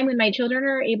much time when my children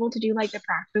are able to do like the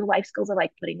practical life skills of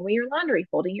like putting away your laundry,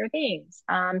 folding your things.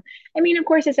 I mean, of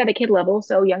course, it's at a kid level,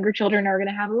 so younger children are going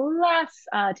to have less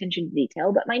attention to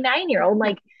detail. But my 9-year old,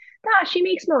 like, Gosh, she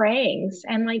makes meringues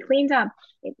and like cleans up.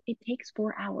 It takes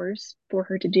 4 hours for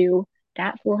her to do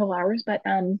that, 4 whole hours, but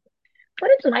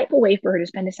what a delightful way for her to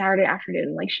spend a Saturday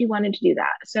afternoon. Like she wanted to do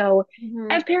that. So Hmm.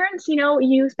 as parents, you know,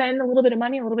 you spend a little bit of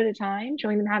money, a little bit of time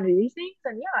showing them how to do these things,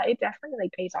 and yeah, it definitely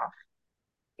like pays off.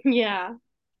 Yeah.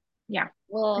 Yeah,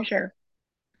 for Well, sure.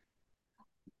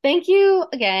 thank you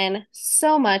again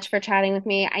so much for chatting with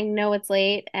me. I know it's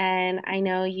late and I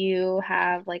know you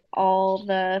have like all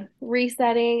the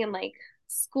resetting and like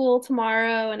school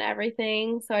tomorrow and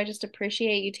everything. So I just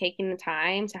appreciate you taking the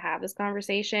time to have this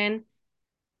conversation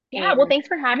Yeah, well, and thanks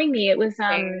for having me. It was share.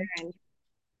 And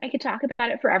I could talk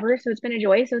about it forever, so it's been a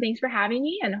joy. So thanks for having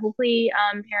me, and hopefully,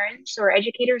 parents or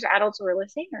educators or adults who are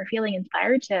listening are feeling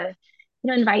inspired to,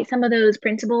 invite some of those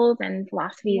principles and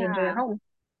philosophies into their yeah, home.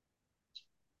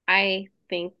 I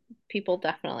think people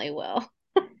definitely will.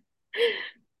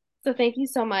 So thank you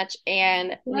so much.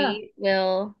 And Yeah, we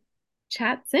will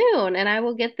chat soon. And I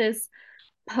will get this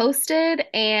posted.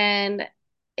 And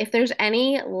if there's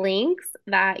any links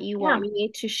that you yeah, want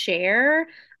me to share,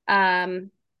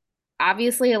 um,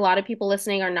 obviously a lot of people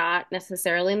listening are not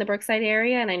necessarily in the Brookside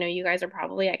area. And I know you guys are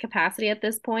probably at capacity at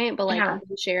this point, but like yeah.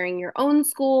 even sharing your own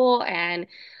school and,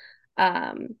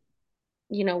 um,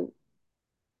 you know,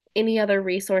 any other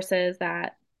resources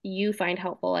that you find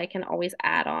helpful, I can always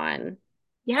add on.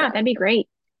 Yeah, So that'd be great.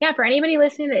 Yeah, for anybody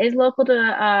listening that is local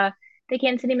to the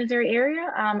Kansas City, Missouri area,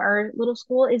 our little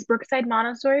school is Brookside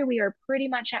Montessori. We are pretty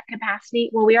much at capacity.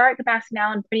 Well, we are at capacity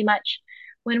now and pretty much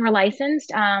when we're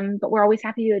licensed, but we're always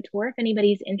happy to do a tour if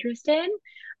anybody's interested,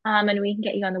 and we can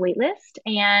get you on the wait list.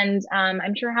 And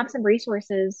I'm sure I have some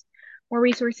resources, more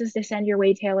resources to send your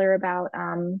way, Taylor, about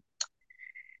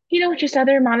just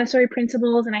other Montessori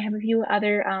principles, and I have a few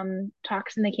other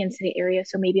talks in the Kansas City area,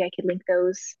 so maybe I could link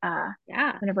those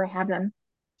yeah. whenever I have them.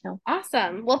 So,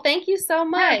 Awesome. Well, thank you so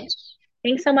yeah, much.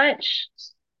 thanks so much.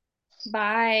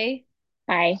 Bye.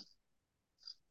 Bye.